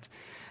Summit.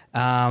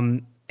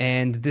 And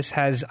this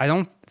has...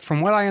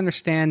 From what I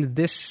understand,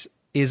 this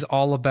is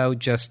all about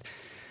just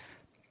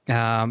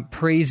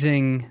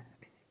praising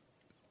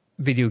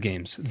video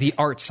games, the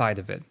art side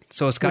of it.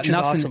 So it's got Which is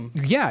nothing... awesome.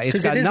 Yeah,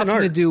 it's got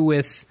nothing to do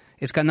with...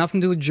 It's got nothing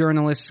to do with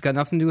journalists. It's got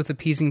nothing to do with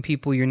appeasing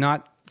people. You're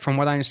not, from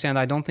what I understand,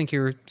 I don't think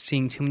you're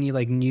seeing too many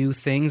like new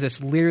things.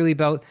 It's literally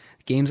about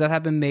games that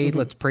have been made.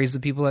 Let's praise the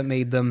people that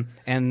made them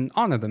and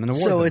honor them and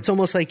award them. So it's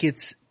almost like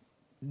it's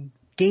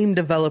game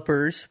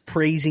developers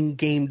praising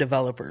game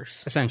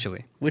developers.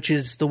 Essentially. Which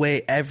is the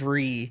way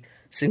every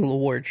single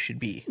award should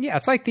be. Yeah,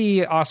 it's like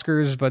the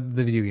Oscars, but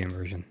the video game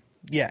version.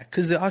 Yeah,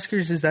 because the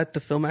Oscars, is that the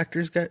Film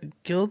Actors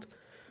Guild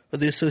or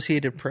the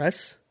Associated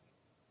Press?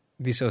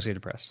 The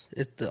Associated Press.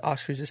 The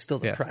Oscars is still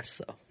the press,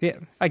 though. Yeah,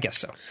 I guess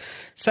so.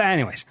 So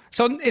anyways,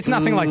 so it's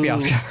nothing like the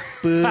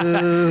Oscars.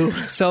 Boo.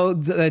 So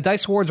the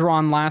DICE Awards were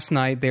on last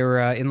night. They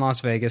were in Las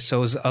Vegas.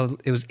 So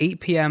it was 8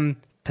 p.m.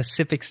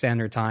 Pacific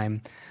Standard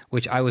Time,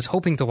 which I was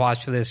hoping to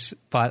watch for this,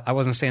 but I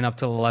wasn't staying up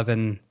till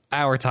 11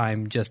 our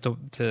time just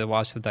to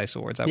watch the DICE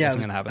Awards. That wasn't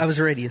going to happen. I was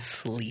already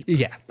asleep.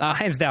 Yeah,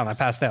 hands down, I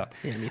passed out.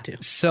 Yeah, me too.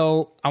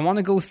 So I want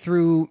to go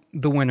through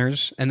the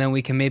winners, and then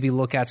we can maybe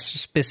look at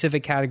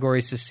specific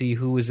categories to see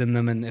who was in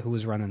them and who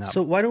was running up.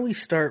 So why don't we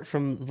start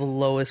from the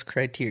lowest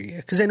criteria?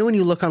 Because I know when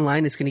you look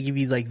online, it's going to give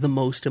you like the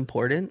most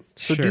important.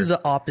 So Sure. do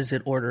the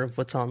opposite order of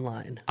what's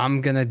online.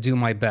 I'm going to do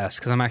my best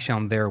because I'm actually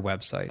on their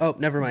website. Oh,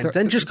 never mind.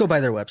 Then just go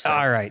by their website.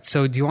 All right.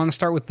 So do you want to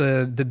start with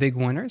the big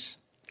winners?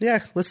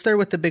 Yeah, let's start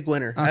with the big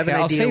winner. I have an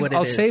idea what it is.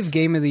 I'll save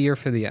Game of the Year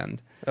for the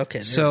end. Okay.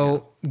 There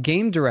So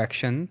game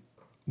direction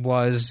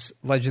was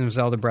Legend of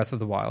Zelda Breath of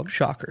the Wild.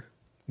 Shocker.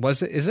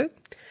 Was it? Is it?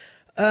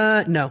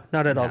 No,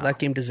 not at all. That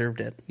game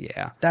deserved it.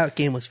 Yeah. That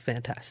game was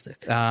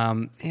fantastic.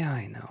 Yeah,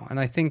 I know. And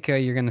I think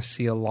you're going to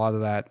see a lot of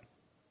that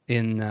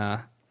in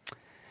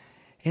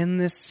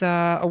this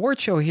award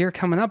show here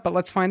coming up. But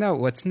let's find out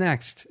what's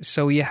next.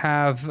 So you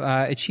have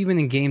Achievement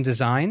in Game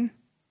Design.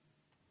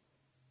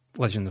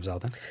 Legend of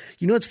Zelda.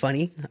 You know what's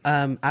funny?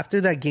 After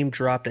that game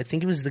dropped, I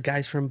think it was the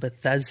guys from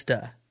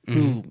Bethesda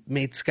who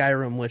made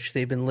Skyrim, which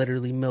they've been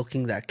literally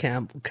milking that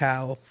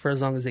cow for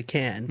as long as they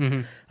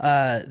can.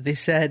 They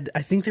said,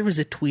 I think there was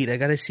a tweet. I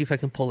got to see if I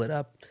can pull it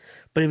up.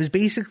 But it was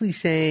basically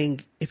saying,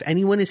 if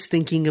anyone is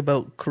thinking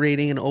about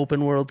creating an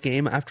open world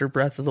game after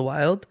Breath of the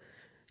Wild,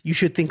 you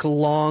should think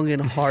long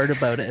and hard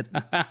about it.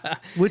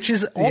 Which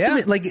is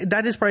ultimate. Like,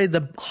 that is probably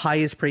the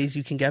highest praise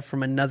you can get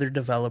from another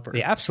developer.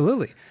 Yeah,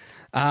 absolutely.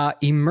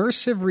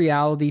 Immersive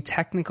reality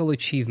technical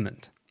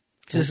achievement.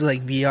 Just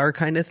like VR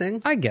kind of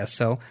thing? I guess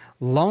so.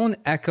 Lone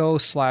Echo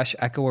 /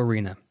 Echo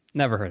Arena.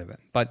 Never heard of it,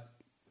 but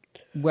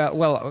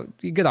well,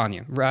 good on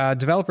you.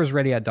 Developers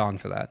Ready at Dawn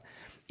for that.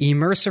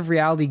 Immersive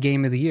reality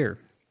game of the year.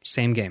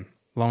 Same game.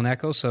 Lone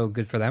Echo, so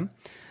good for them.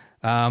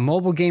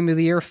 Mobile game of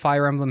the year,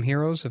 Fire Emblem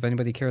Heroes, if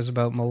anybody cares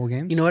about mobile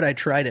games. You know what? I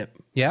tried it.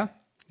 Yeah?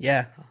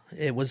 Yeah,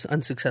 it was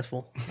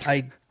unsuccessful.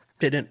 I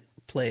didn't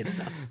play it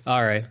enough.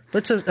 All right.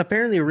 But it's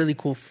apparently a really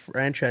cool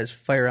franchise,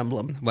 Fire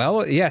Emblem.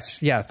 Well,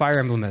 yes. Yeah, Fire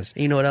Emblem is.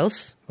 And you know what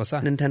else? What's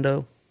that?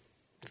 Nintendo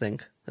thing.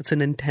 That's a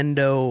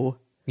Nintendo.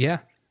 Yeah,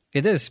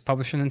 it is.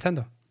 Publisher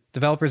Nintendo.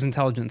 Developers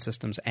Intelligent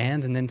Systems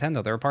and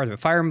Nintendo. They're a part of it.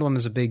 Fire Emblem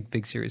is a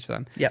big series for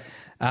them. Yep.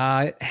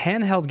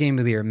 Handheld game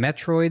of the year,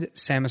 Metroid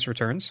Samus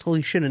Returns.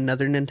 Holy shit,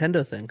 another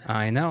Nintendo thing.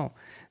 I know.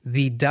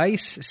 The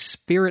DICE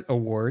Spirit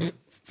Award.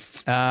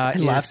 I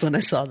laughed when I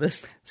saw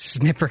this.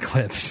 Snipper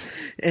Clips.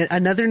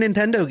 Another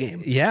Nintendo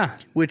game. Yeah.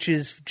 Which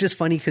is just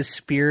funny because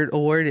Spirit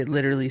Award, it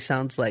literally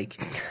sounds like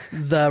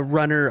the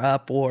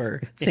runner-up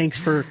or thanks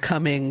for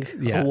coming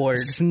award.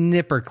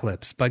 Snipper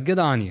Clips. But good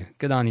on you.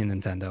 Good on you,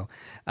 Nintendo.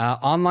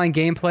 Online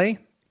gameplay,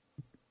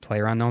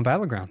 PlayerUnknown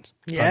Battlegrounds.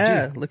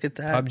 Yeah, PUBG. Look at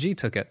that. PUBG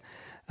took it.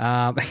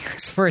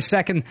 For a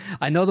second,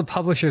 I know the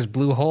publisher's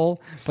Bluehole,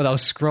 but I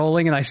was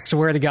scrolling and I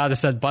swear to God it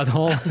said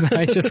Butthole.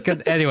 I just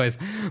couldn't. Anyways,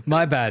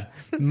 my bad.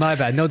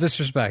 No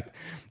disrespect.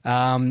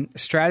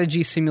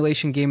 Strategy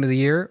simulation game of the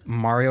year,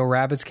 Mario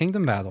Rabbids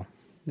Kingdom Battle.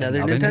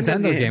 Another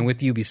Nintendo game with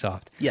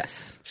Ubisoft.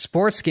 Yes.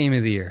 Sports game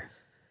of the year,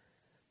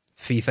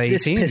 FIFA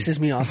 18. This pisses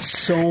me off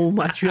so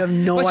much. You have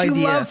no but idea.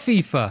 You love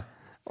FIFA.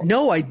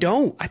 No, I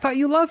don't. I thought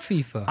you loved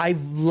FIFA.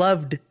 I've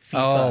loved FIFA.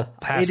 Oh,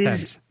 past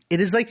tense. It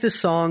is like the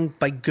song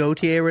by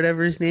Gautier or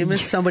whatever his name is,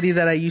 somebody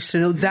that I used to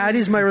know. That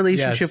is my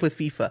relationship Yes. with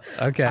FIFA.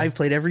 Okay. I've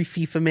played every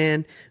FIFA,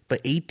 man,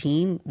 but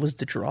 18 was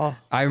the draw.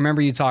 I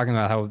remember you talking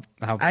about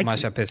how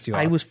much that pissed you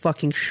off. I was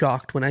fucking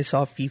shocked when I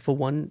saw FIFA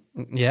 1.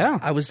 Yeah.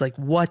 I was like,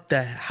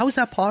 how is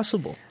that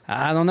possible?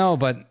 I don't know,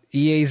 but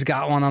EA's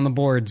got one on the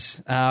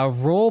boards.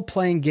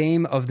 Role-playing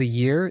game of the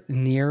year,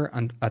 Nier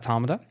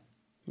Automata.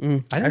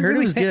 I heard it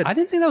was good. I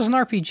didn't think that was an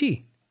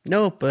RPG.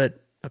 No,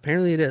 but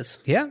apparently it is.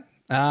 Yeah.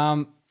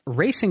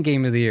 Racing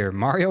game of the year,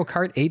 Mario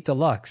Kart 8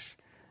 Deluxe.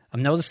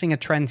 I'm noticing a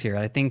trend here.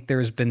 I think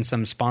there's been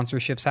some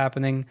sponsorships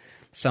happening,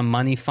 some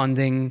money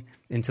funding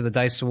into the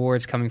DICE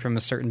Awards coming from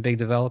a certain big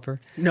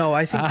developer. No,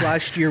 I think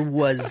last year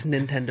was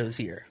Nintendo's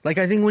year. Like,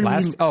 I think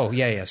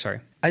Sorry.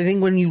 I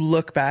think when you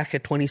look back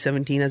at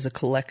 2017 as a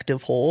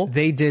collective whole,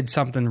 They did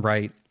something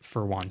right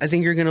for once. I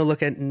think you're going to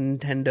look at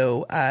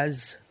Nintendo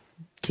as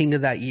king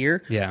of that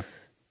year. Yeah.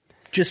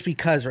 Just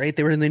because, right?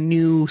 They were in the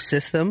new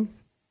system,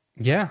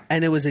 Yeah.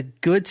 and it's a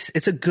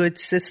good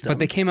system. But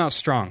they came out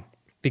strong.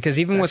 Because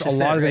even That's with a just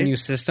lot it, of the right? new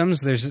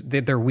systems,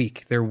 they're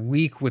weak. They're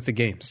weak with the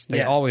games. They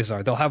Yeah. always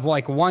are. They'll have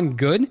like one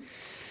good,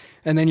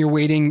 and then you're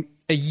waiting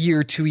a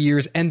year, 2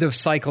 years, end of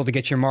cycle to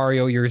get your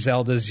Mario, your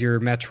Zeldas, your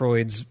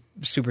Metroids,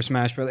 Super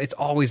Smash Bros. It's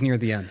always near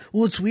the end.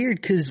 Well, it's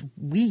weird because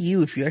Wii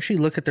U, if you actually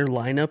look at their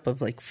lineup of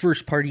like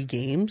first party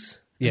games,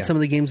 Yeah. and some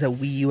of the games that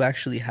Wii U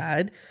actually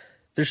had,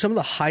 there's some of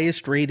the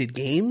highest rated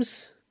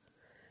games.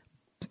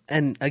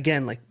 And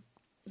again, like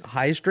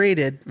highest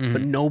rated,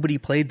 but nobody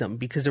played them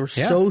because they were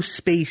Yeah. so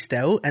spaced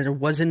out and there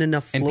wasn't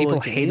enough flow And people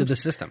of games. hated the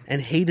system.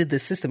 And hated the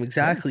system,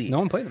 exactly. No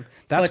one played them.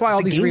 That's But why all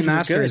the these games were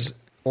remasters good.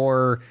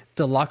 or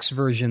deluxe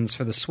versions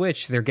for the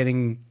Switch, they're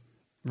getting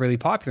really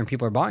popular and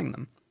people are buying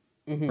them.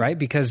 Mm-hmm. Right?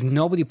 Because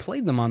nobody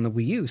played them on the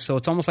Wii U. So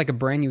it's almost like a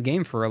brand new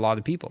game for a lot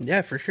of people.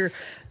 Yeah, for sure.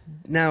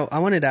 Now, I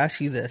wanted to ask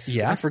you this.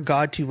 Yeah? I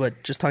forgot to,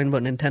 but just talking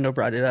about Nintendo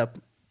brought it up.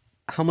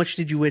 How much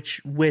did you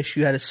wish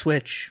you had a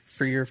Switch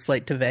for your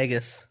flight to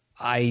Vegas?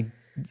 A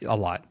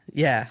lot.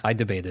 Yeah, I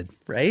debated.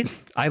 right?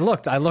 I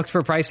looked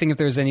for pricing if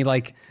there's any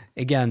like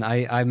again,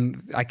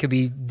 I could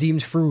be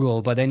deemed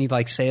frugal, but any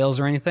like sales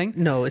or anything.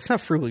 No, it's not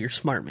frugal. You're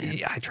smart, man.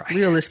 Yeah, I try.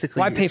 Realistically,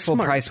 why pay it's full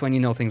smart. price when you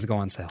know things go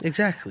on sale?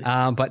 Exactly.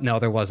 But no,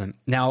 there wasn't.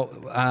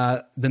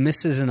 Now, the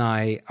missus and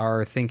I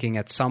are thinking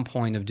at some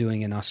point of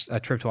doing a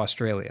trip to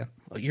Australia.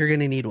 You're going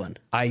to need one.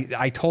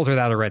 I told her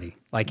that already.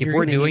 Like, if You're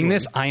we're gonna doing need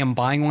this, I am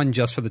buying one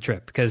just for the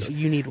trip because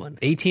You need one.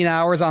 18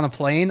 hours on a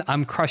plane,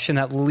 I'm crushing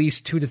at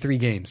least 2 to 3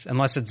 games,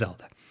 unless it's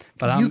Zelda.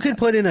 But You could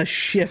put in a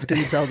shift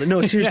in Zelda.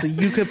 No, seriously,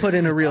 you could put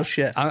in a real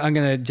shift. I'm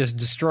going to just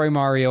destroy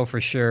Mario for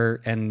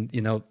sure, and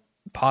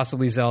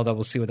possibly Zelda.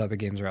 We'll see what other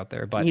games are out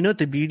there. But You know what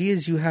the beauty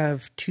is? You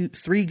have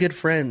 3 good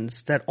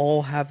friends that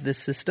all have this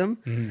system.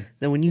 Mm-hmm.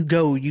 Then when you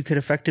go, you could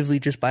effectively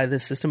just buy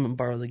this system and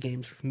borrow the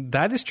games.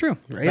 that is true.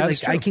 Right? That Like is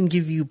true. I can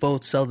give you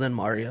both Zelda and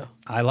Mario.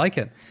 I like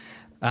it.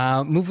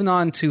 Moving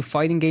on to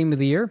fighting game of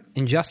the year,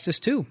 Injustice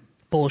 2.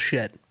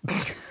 Bullshit.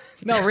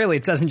 No, really,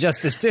 it says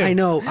Injustice 2. I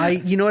know.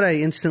 You know what I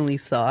instantly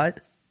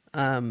thought?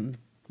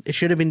 It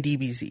should have been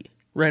DBZ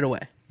right away.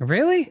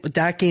 Really?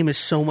 That game is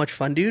so much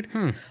fun, dude.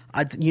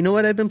 You know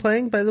what I've been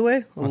playing, by the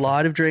way? A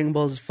lot of Dragon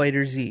Ball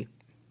Fighter Z.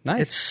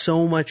 Nice. It's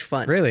so much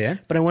fun. Really, eh?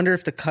 But I wonder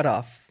if the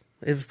cutoff,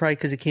 it was probably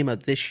because it came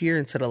out this year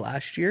instead of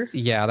last year.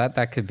 Yeah,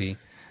 that could be.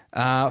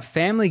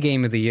 Family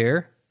game of the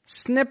year,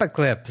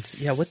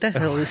 Snipperclips. Yeah, what the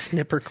hell is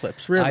Snipper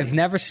Clips? Really? I've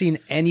never seen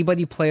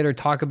anybody play it or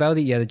talk about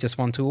it yet. It just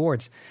won 2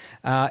 awards.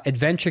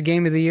 Adventure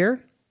game of the year,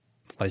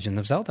 Legend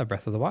of Zelda: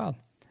 Breath of the Wild.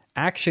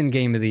 Action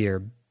game of the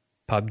year,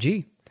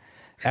 PUBG.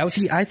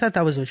 See, I thought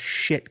that was a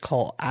shit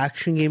call.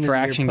 Action game For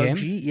of the action year, game?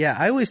 PUBG. Yeah,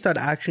 I always thought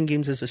action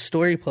games as a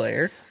story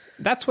player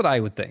That's what I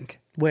would think.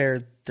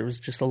 where there was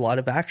just a lot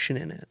of action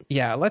in it.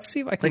 Yeah, let's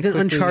see if I can. Like an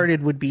quickly-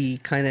 Uncharted would be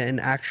kind of an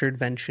action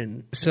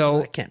adventure.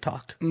 So- I can't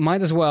talk.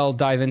 Might as well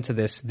dive into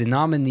this. The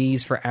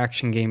nominees for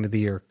Action Game of the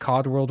Year: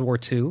 COD World War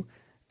II,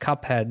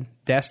 Cuphead,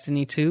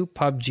 Destiny 2,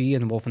 PUBG,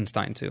 and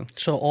Wolfenstein 2.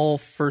 So all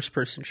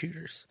first-person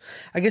shooters.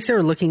 I guess they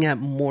were looking at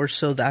more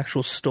so the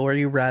actual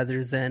story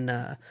rather than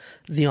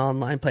the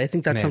online play. I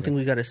think that's Maybe. something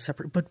we got to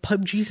separate. But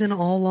PUBG's an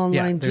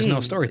all-online there's game.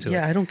 no story to it.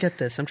 Yeah, I don't get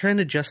this. I'm trying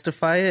to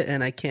justify it,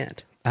 and I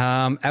can't.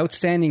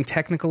 Outstanding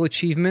technical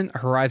achievement: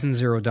 Horizon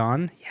Zero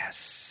Dawn.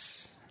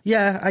 Yes.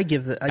 Yeah, I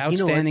give that.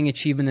 Outstanding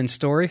achievement in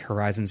story: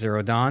 Horizon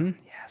Zero Dawn.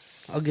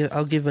 Yes.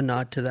 I'll give a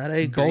nod to that. I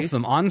agree. Both of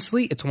them.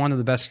 Honestly, it's one of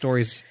the best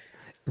stories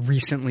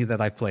recently that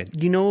I've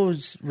played. You know what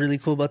was really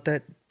cool about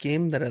that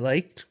game that I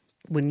liked?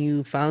 When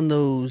you found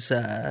those,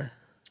 the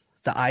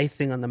eye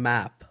thing on the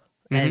map,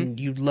 and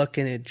you look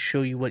and it'd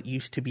show you what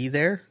used to be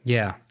there.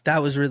 Yeah.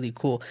 That was really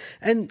cool.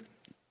 And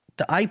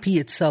the IP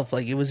itself,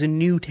 like it was a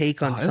new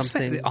take on It was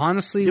something.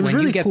 honestly, It was when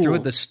really you get through cool.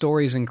 it, the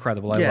story's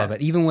incredible. I Yeah. love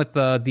it. Even with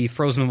the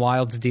Frozen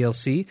Wilds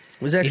DLC.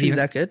 Was it actually even-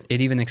 that good?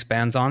 It even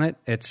expands on it.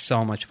 It's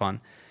so much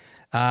fun.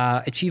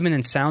 Achievement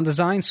in sound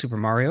design: Super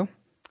Mario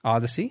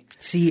Odyssey.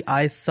 See,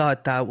 I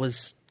thought that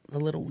was a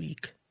little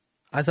weak.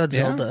 I thought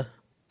Yeah? Zelda.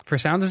 For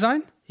sound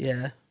design?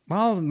 Yeah.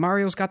 Well,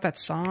 Mario's got that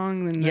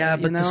song. And Yeah,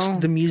 you but know.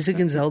 the music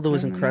in Zelda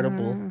was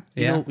incredible.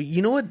 Yeah.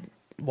 You know what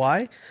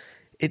Why?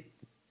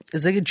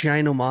 It's like a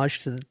giant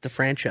homage to the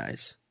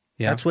franchise.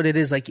 Yeah. That's what it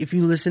is. Like, if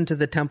you listen to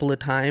the Temple of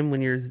Time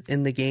when you're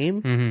in the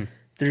game,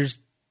 there's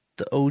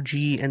the OG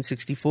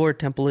N64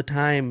 Temple of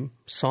Time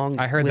song.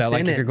 I heard that,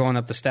 like, if you're going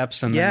up the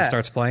steps and then it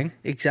starts playing.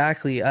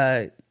 Exactly.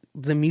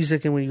 The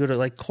music, and when you go to,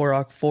 like,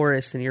 Korok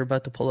Forest and you're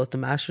about to pull out the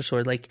Master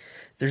Sword, like,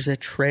 there's a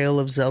trail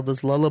of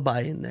Zelda's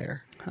Lullaby in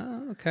there.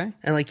 Oh, okay.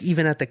 And, like,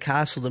 even at the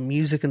castle, the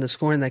music and the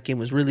score in that game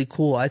was really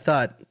cool. I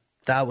thought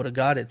that would have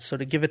got it. So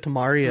to give it to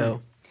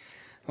Mario...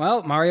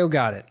 Well, Mario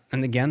got it.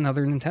 And again,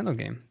 another Nintendo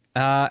game.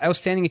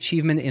 Outstanding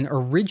achievement in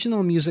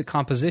original music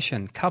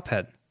composition,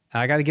 Cuphead.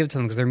 I got to give it to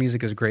them because their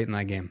music is great in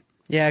that game.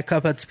 Yeah,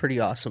 Cuphead's pretty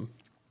awesome.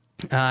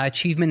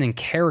 Achievement in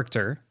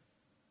character.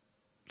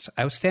 So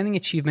outstanding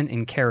achievement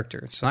in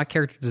character. So not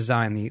character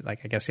design, I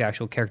guess the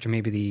actual character,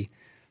 maybe the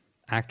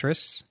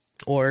actress.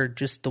 Or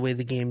just the way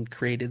the game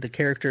created the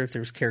character, if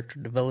there was character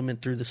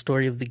development through the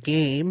story of the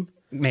game.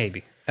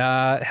 Maybe.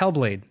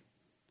 Hellblade.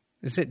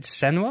 Is it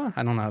Senua?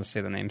 I don't know how to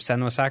say the name.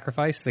 Senua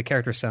Sacrifice. The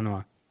character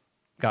Senua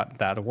got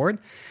that award.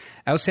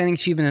 Outstanding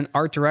achievement in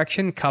art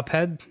direction.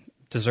 Cuphead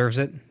deserves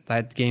it.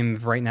 That game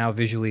right now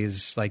visually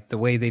is like the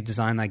way they've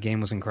designed that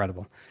game was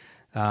incredible.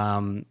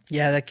 It's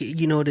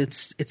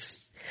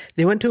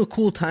they went to a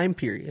cool time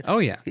period. Oh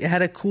yeah, it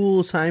had a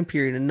cool time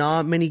period, and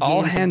not many games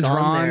all have hand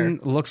gone drawn.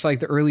 there. Looks like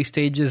the early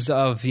stages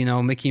of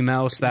Mickey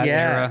Mouse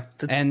era,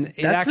 and it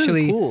that's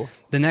actually really cool.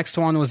 The next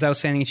one was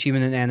outstanding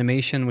achievement in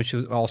animation, which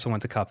also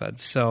went to Cuphead.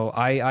 So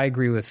I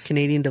agree with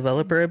Canadian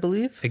developer, I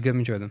believe. A good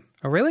majority of them.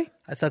 Oh really?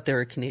 I thought they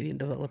were a Canadian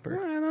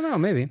developer. I don't know,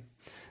 maybe.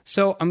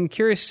 So I'm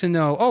curious to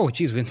know. Oh,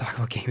 geez, we didn't talk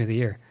about Game of the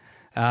Year,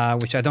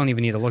 which I don't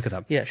even need to look it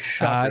up. Yeah,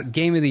 shocker.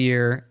 Game of the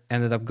Year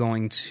ended up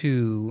going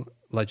to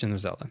Legend of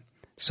Zelda.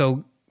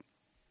 So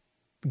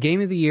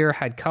Game of the Year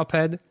had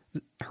Cuphead,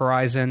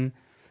 Horizon,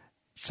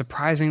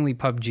 surprisingly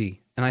PUBG.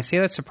 And I say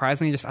that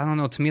surprisingly, I don't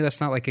know, to me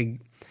that's not like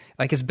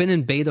it's been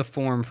in beta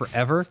form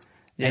forever,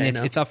 and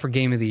it's up for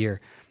Game of the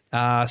Year.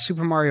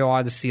 Super Mario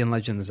Odyssey and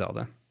Legend of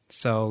Zelda.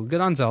 So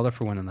good on Zelda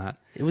for winning that.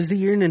 It was the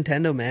year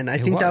Nintendo, man. I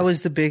think that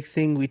was the big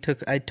thing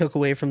I took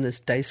away from this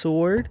DICE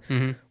Award,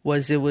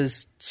 was it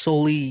was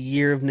solely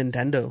year of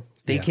Nintendo.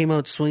 They came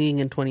out swinging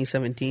in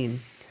 2017.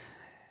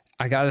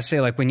 I gotta say,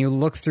 when you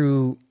look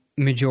through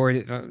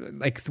majority,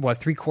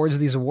 3/4 of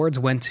these awards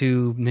went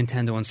to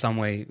Nintendo in some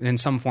way, in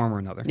some form or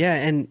another. Yeah,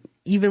 and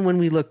even when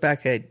we look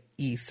back at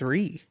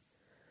E3,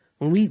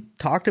 when we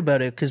talked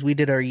about it, because we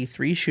did our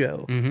E3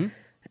 show,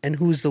 and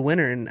who's the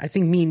winner, and I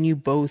think me and you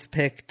both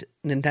picked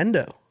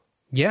Nintendo.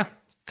 Yeah.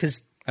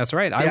 Because that's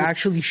right. They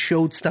actually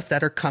showed stuff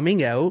that are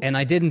coming out. And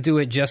I didn't do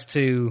it just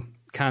to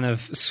kind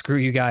of screw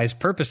you guys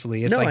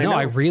purposely. It's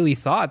I really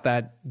thought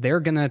that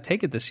they're going to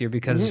take it this year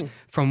because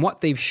from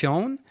what they've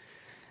shown,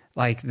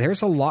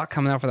 there's a lot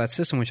coming out for that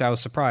system, which I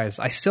was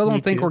surprised. I still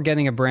don't think we're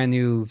getting a brand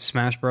new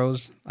Smash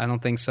Bros. I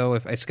don't think so.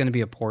 If it's going to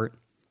be a port.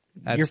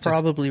 You're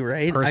probably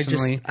right.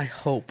 Personally, I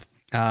hope.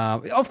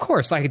 Of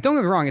course, don't get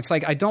me wrong. It's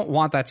I don't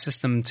want that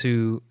system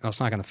to. Well,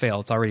 it's not going to fail.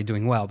 It's already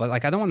doing well, but I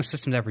don't want the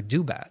system to ever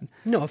do bad.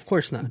 No, of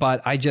course not.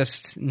 But I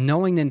just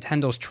knowing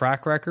Nintendo's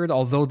track record,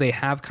 although they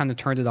have kind of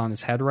turned it on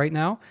its head right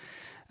now,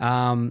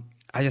 I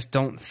just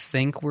don't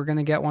think we're going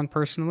to get one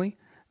personally.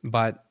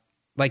 But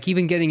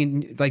even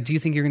getting, do you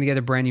think you're going to get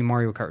a brand new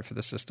Mario Kart for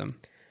the system?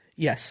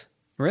 Yes.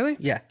 Really?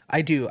 Yeah,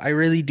 I do. I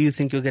really do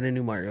think you'll get a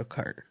new Mario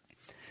Kart.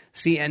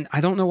 See, and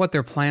I don't know what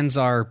their plans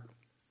are.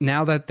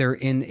 Now that they're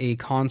in a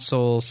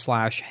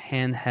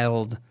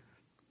console/handheld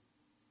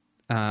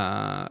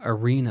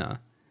arena,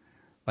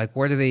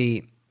 are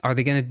they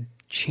going to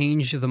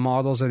change the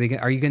models? Are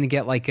you going to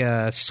get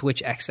a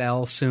Switch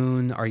XL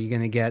soon? Are you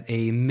going to get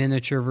a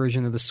miniature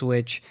version of the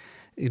Switch?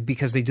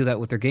 Because they do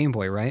that with their Game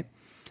Boy, right?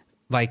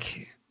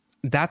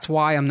 That's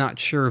why I'm not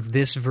sure if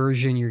this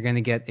version you're going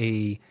to get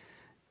a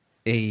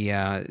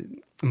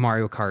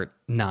Mario Kart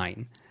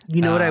 9.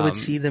 You know what I would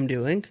see them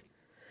doing?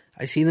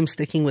 I see them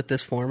sticking with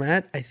this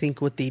format. I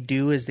think what they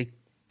do is they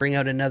bring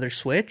out another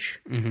Switch,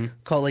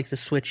 call it the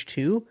Switch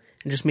 2,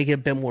 and just make it a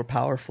bit more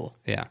powerful.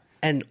 Yeah.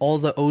 And all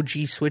the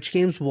OG Switch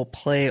games will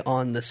play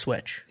on the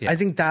Switch. Yeah. I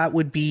think that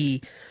would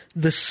be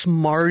the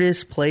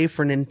smartest play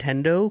for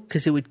Nintendo,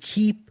 because it would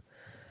keep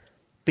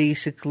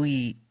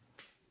basically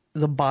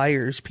the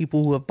buyers,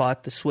 people who have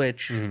bought the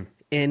Switch,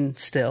 in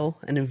still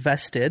and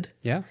invested.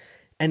 Yeah.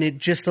 And it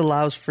just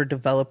allows for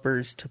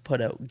developers to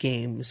put out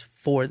games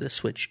for the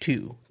Switch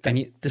 2 that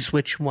the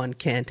Switch 1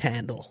 can't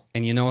handle.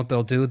 And you know what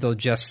they'll do? They'll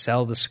just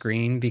sell the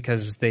screen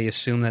because they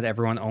assume that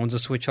everyone owns a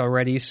Switch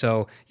already.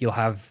 So you'll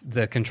have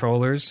the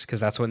controllers because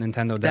that's what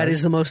Nintendo does. That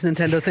is the most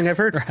Nintendo thing I've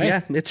heard. Right?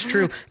 Yeah, it's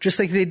true. Just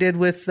like they did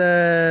with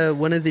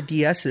one of the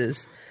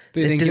DSs.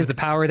 They didn't give the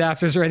power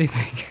adapters or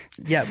anything.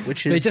 Yeah,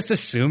 which is... They just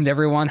assumed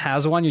everyone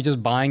has one. You're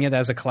just buying it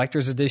as a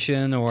collector's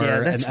edition or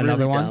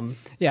another one. Dumb.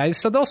 Yeah,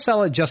 so they'll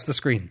sell it just the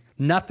screen.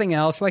 Nothing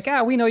else.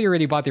 We know you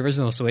already bought the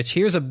original Switch.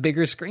 Here's a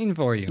bigger screen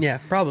for you. Yeah,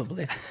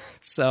 probably.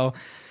 So,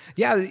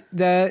 yeah,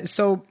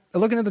 so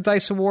looking at the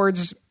DICE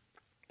Awards,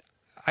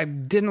 I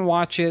didn't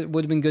watch it.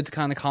 Would have been good to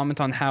kind of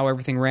comment on how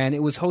everything ran.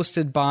 It was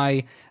hosted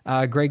by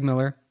Greg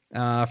Miller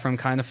from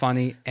Kind of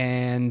Funny,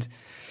 and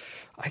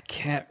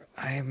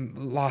I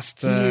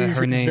lost He is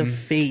her name. the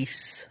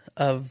face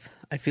of.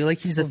 I feel like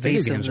he's the Video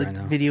face of games the right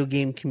now. video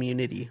game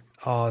community.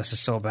 Oh, this is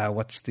so bad.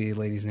 What's the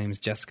lady's name?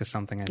 Jessica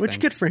something, I Which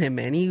think. good for him,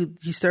 man.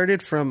 He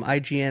started from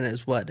IGN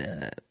as what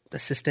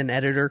assistant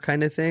editor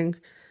kind of thing.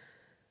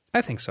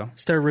 I think so.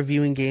 Started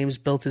reviewing games,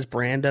 built his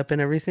brand up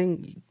and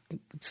everything.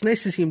 It's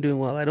nice to see him doing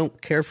well. I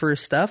don't care for his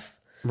stuff.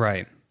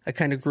 Right. I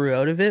kind of grew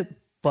out of it,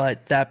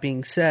 but that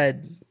being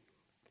said,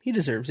 he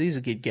deserves it. He's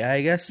a good guy,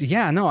 I guess.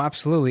 Yeah, no,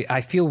 absolutely.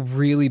 I feel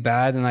really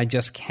bad, and I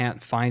just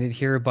can't find it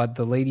here, but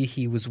the lady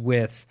he was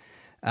with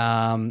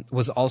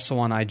was also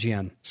on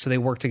IGN. So they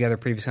worked together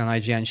previously on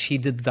IGN. She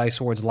did the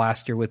Dice Awards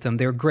last year with them.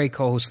 They're great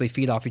co-hosts. They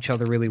feed off each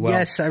other really well.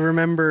 Yes, I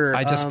remember.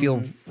 I just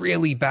feel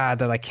really bad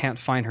that I can't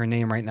find her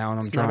name right now, and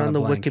I'm not drawing on a the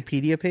blank.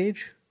 Wikipedia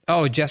page.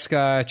 Oh,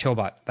 Jessica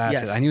Chobot. That's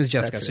Yes, it. I knew it was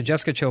Jessica. that's So it.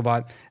 Jessica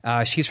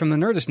Chobot, she's from the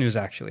Nerdist News,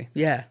 actually.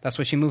 Yeah. That's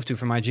what she moved to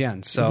from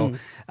IGN. So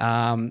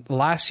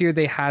last year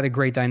they had a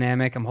great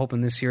dynamic. I'm hoping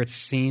this year it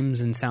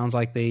seems and sounds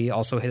like they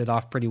also hit it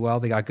off pretty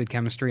well. They got good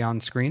chemistry on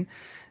screen.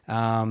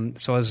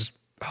 So as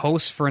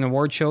hosts for an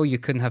award show, you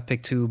couldn't have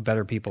picked two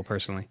better people,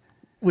 personally.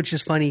 Which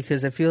is funny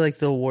because I feel like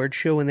the award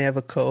show, when they have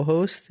a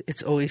co-host,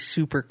 it's always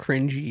super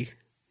cringy,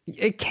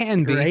 It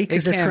can be. right?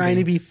 Because It they're can trying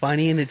to be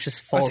funny and it just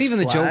falls It's even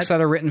flat. the jokes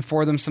that are written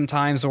for them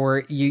sometimes,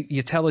 or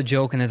you tell a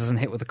joke and it doesn't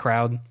hit with the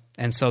crowd.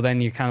 And so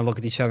then you kind of look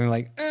at each other and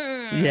like,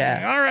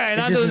 Yeah. all right,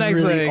 It's on just to the this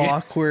next really thing.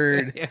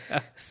 awkward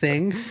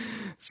thing.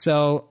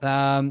 So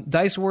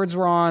Dice Awards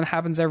were on,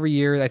 happens every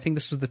year. I think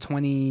this was the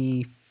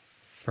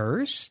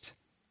 21st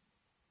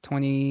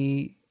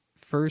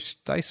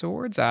Dice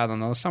Awards? I don't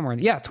know, somewhere.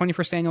 Yeah,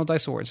 21st Annual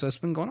Dice Awards. So it's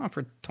been going on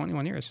for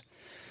 21 years.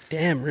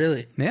 Damn,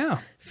 really? Yeah.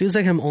 Feels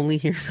like I'm only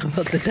hearing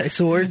about the Dice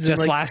Awards in,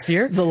 Just like, last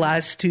year? the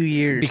last 2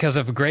 years. Because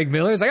of Greg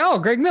Miller. It's like, oh,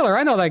 Greg Miller,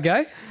 I know that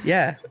guy.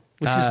 Yeah,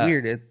 which is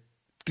weird.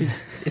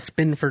 'Cause it's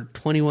been for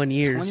 21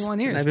 years. 21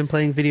 years. And I've been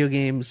playing video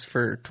games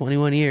for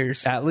 21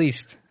 years. At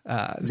least.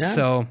 Yeah,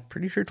 So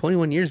pretty sure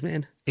 21 years,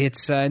 man.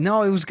 it's,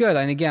 no, it was good.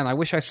 And again, I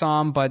wish I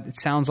saw him, but it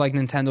sounds like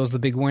Nintendo's the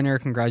big winner.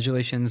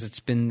 Congratulations. It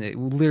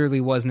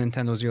literally was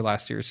Nintendo's year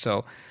last year.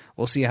 So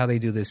we'll see how they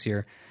do this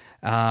year.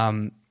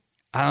 I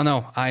don't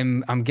know.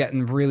 I'm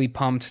getting really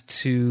pumped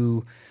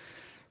to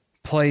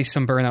play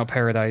some Burnout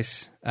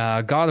Paradise.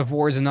 God of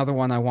War is another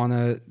one I want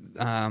to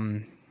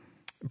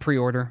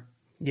pre-order.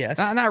 Yes.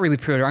 Not really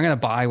pre-order. I'm going to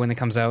buy when it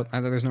comes out.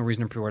 There's no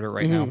reason to pre-order it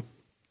right Mm-hmm. now.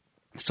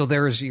 So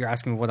you're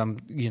asking me what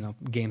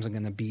games I'm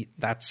going to beat.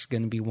 That's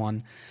going to be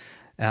one.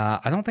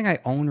 I don't think I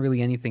own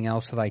really anything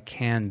else that I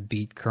can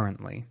beat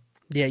currently.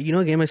 Yeah, you know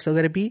a game I still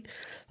got to beat?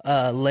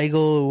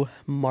 Lego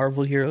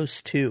Marvel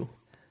Heroes 2.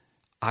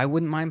 I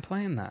wouldn't mind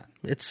playing that.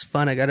 It's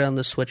fun. I got it on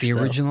the Switch. The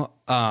though. original,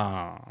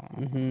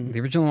 the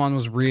original one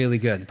was really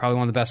good. Probably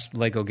one of the best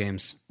Lego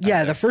games.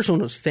 Yeah, the first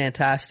one was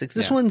fantastic.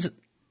 This Yeah.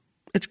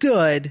 it's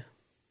good,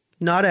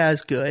 not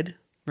as good.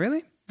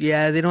 Really?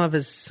 Yeah, they don't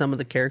have some of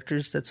the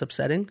characters that's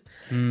upsetting.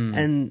 Hmm.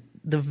 And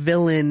the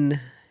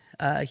villain,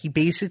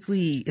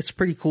 it's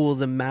pretty cool.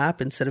 The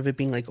map, instead of it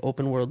being like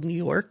open world New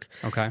York,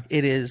 Okay.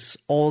 it is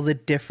all the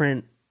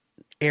different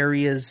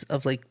areas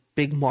of like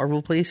big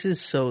Marvel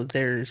places. So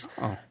there's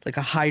like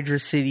a Hydra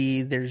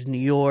City, there's New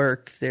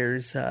York,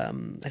 there's I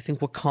think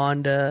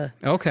Wakanda,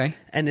 Okay.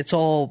 and it's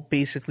all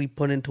basically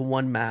put into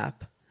one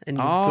map. And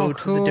you Oh, go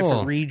to the cool.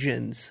 different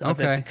regions of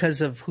Okay. it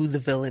because of who the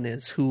villain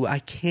is, who I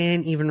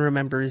can't even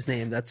remember his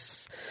name.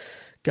 That's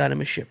got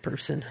him a shit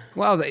person.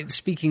 Well,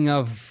 speaking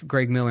of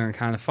Greg Miller and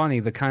Kind of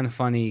Funny, the Kind of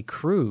Funny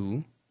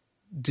crew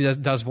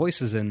does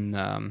voices in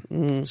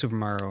Super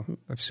Mario,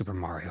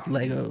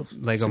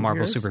 Lego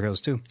Marvel superheroes.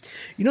 Superheroes too.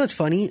 You know what's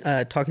funny?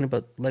 Talking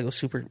about Lego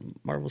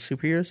Marvel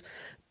superheroes,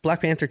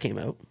 Black Panther came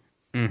out.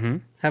 Mm-hmm.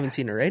 Haven't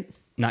seen it, right?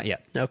 Not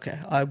yet. Okay,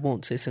 I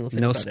won't say a single thing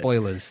No about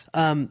spoilers.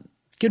 it.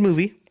 Good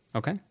movie.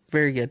 Okay.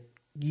 Very good.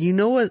 You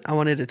know what I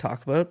wanted to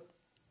talk about?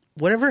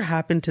 Whatever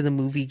happened to the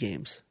movie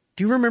games?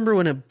 Do you remember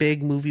when a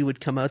big movie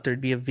would come out,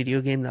 there'd be a video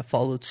game that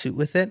followed suit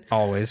with it?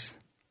 Always.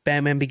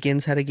 Batman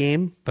Begins had a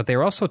game. But they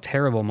were also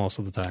terrible most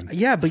of the time.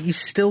 Yeah, but you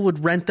still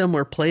would rent them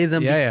or play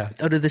them Yeah.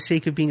 out of the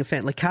sake of being a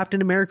fan. Like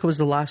Captain America was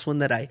the last one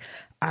that I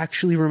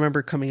actually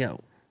remember coming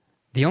out.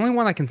 The only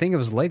one I can think of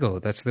is Lego.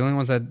 That's the only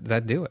ones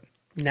that do it.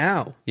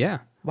 Now, Yeah.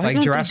 Why like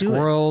don't they Jurassic do it?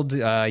 World,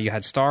 you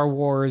had Star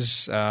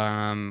Wars,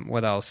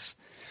 what else?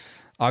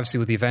 Obviously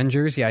with the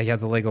Avengers, you had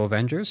the Lego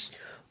Avengers.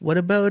 what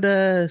about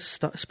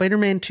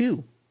Spider-Man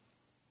 2?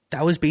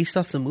 That was based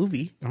off the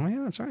movie, Oh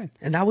yeah, that's right.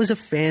 and that was a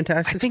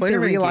fantastic I think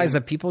Spider-Man they realized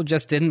game. that people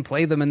just didn't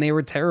play them and they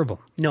were terrible.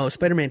 No,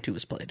 Spider-Man 2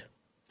 was played.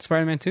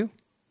 Spider-Man 2?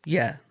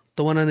 Yeah,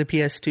 the one on the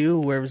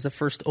PS2 where it was the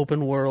first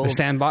open world The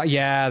Sandbox?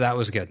 Yeah, that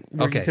was good.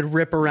 where Okay. you could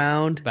rip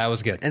around. That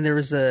was good. And there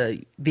was they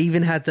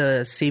even had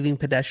the Saving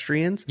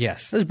Pedestrians.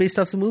 Yes. That was based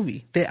off the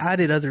movie. They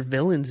added other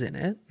villains in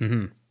it.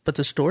 Mm-hmm. But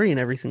the story and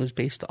everything was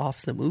based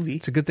off the movie.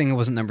 It's a good thing it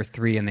wasn't number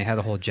 3 and they had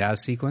a whole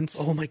jazz sequence.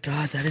 Oh my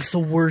God, that is the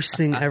worst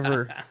thing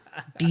ever.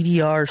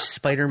 DDR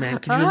Spider-Man.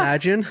 Could you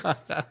imagine?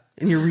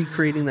 And you're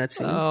recreating that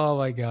scene. Oh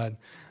my god.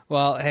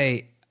 Well,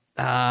 hey,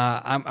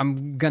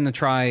 I'm gonna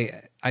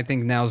try I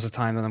think now's the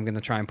time that I'm going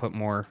to try and put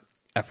more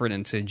effort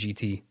into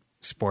GT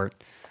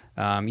Sport.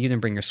 You didn't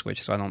bring your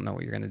Switch, so I don't know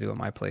what you're going to do at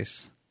my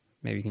place.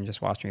 Maybe you can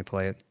just watch me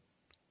play it.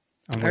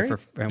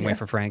 Wait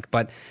for Frank.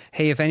 But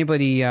hey, if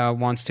anybody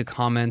wants to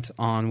comment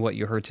on what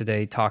you heard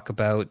today, talk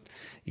about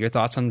your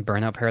thoughts on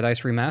Burnout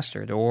Paradise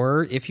Remastered,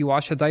 or if you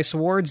watched the DICE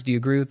Awards, do you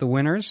agree with the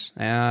winners?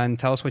 And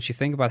tell us what you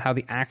think about how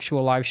the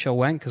actual live show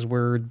went, because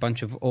we're a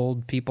bunch of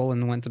old people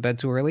and went to bed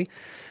too early.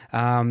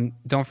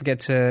 Don't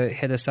forget to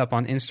hit us up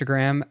on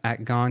Instagram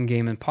at Gone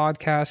Gamin'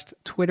 Podcast,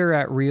 Twitter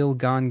at Real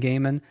Gone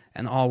Gamin',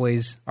 and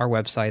always our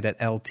website at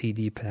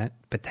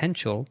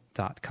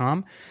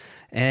ltdpotential.com.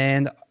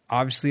 And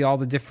obviously, all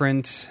the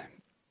different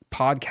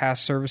podcast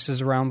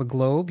services around the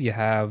globe. You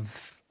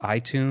have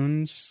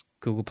iTunes,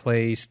 Google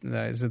Play. Is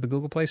it the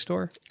Google Play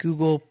Store?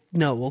 Google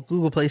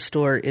Play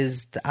Store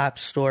is the App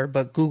Store,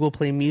 but Google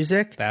Play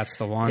Music. That's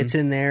the one. It's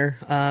in there.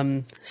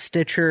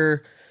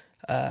 Stitcher,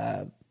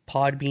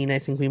 Podbean, I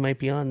think we might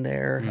be on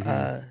there.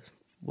 Mm-hmm.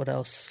 What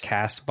else?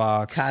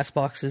 Castbox.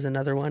 Castbox is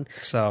another one.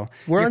 So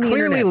We're you're on the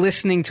clearly internet.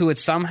 listening to it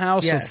somehow,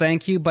 so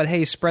thank you. But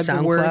hey, spread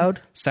the word.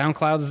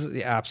 SoundCloud is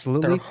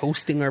absolutely. They're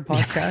hosting our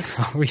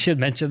podcast. We should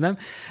mention them.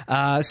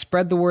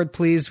 Spread the word,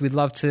 please. We'd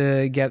love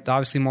to get,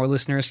 obviously, more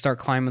listeners, start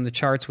climbing the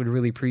charts. We'd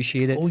really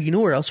appreciate it. Oh, you know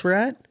where else we're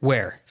at?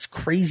 Where? It's a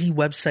crazy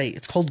website.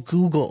 It's called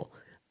Google.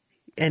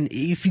 And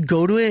if you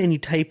go to it and you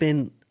type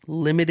in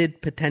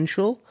limited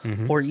potential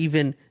or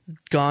even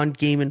Gone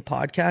Gamin'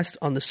 Podcast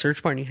on the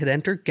search bar and you hit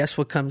enter, guess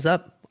what comes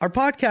up? Our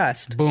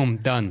podcast. Boom,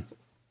 done.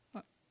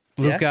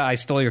 Luca, I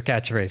stole your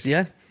catchphrase.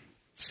 Yeah.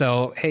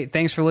 So, hey,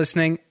 thanks for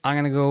listening. I'm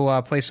going to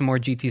go play some more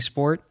GT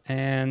Sport.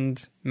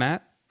 And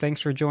Matt, thanks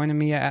for joining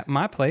me at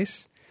my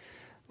place.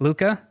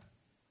 Luca,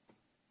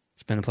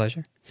 it's been a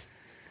pleasure.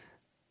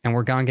 And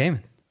we're Gone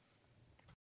Gaming'.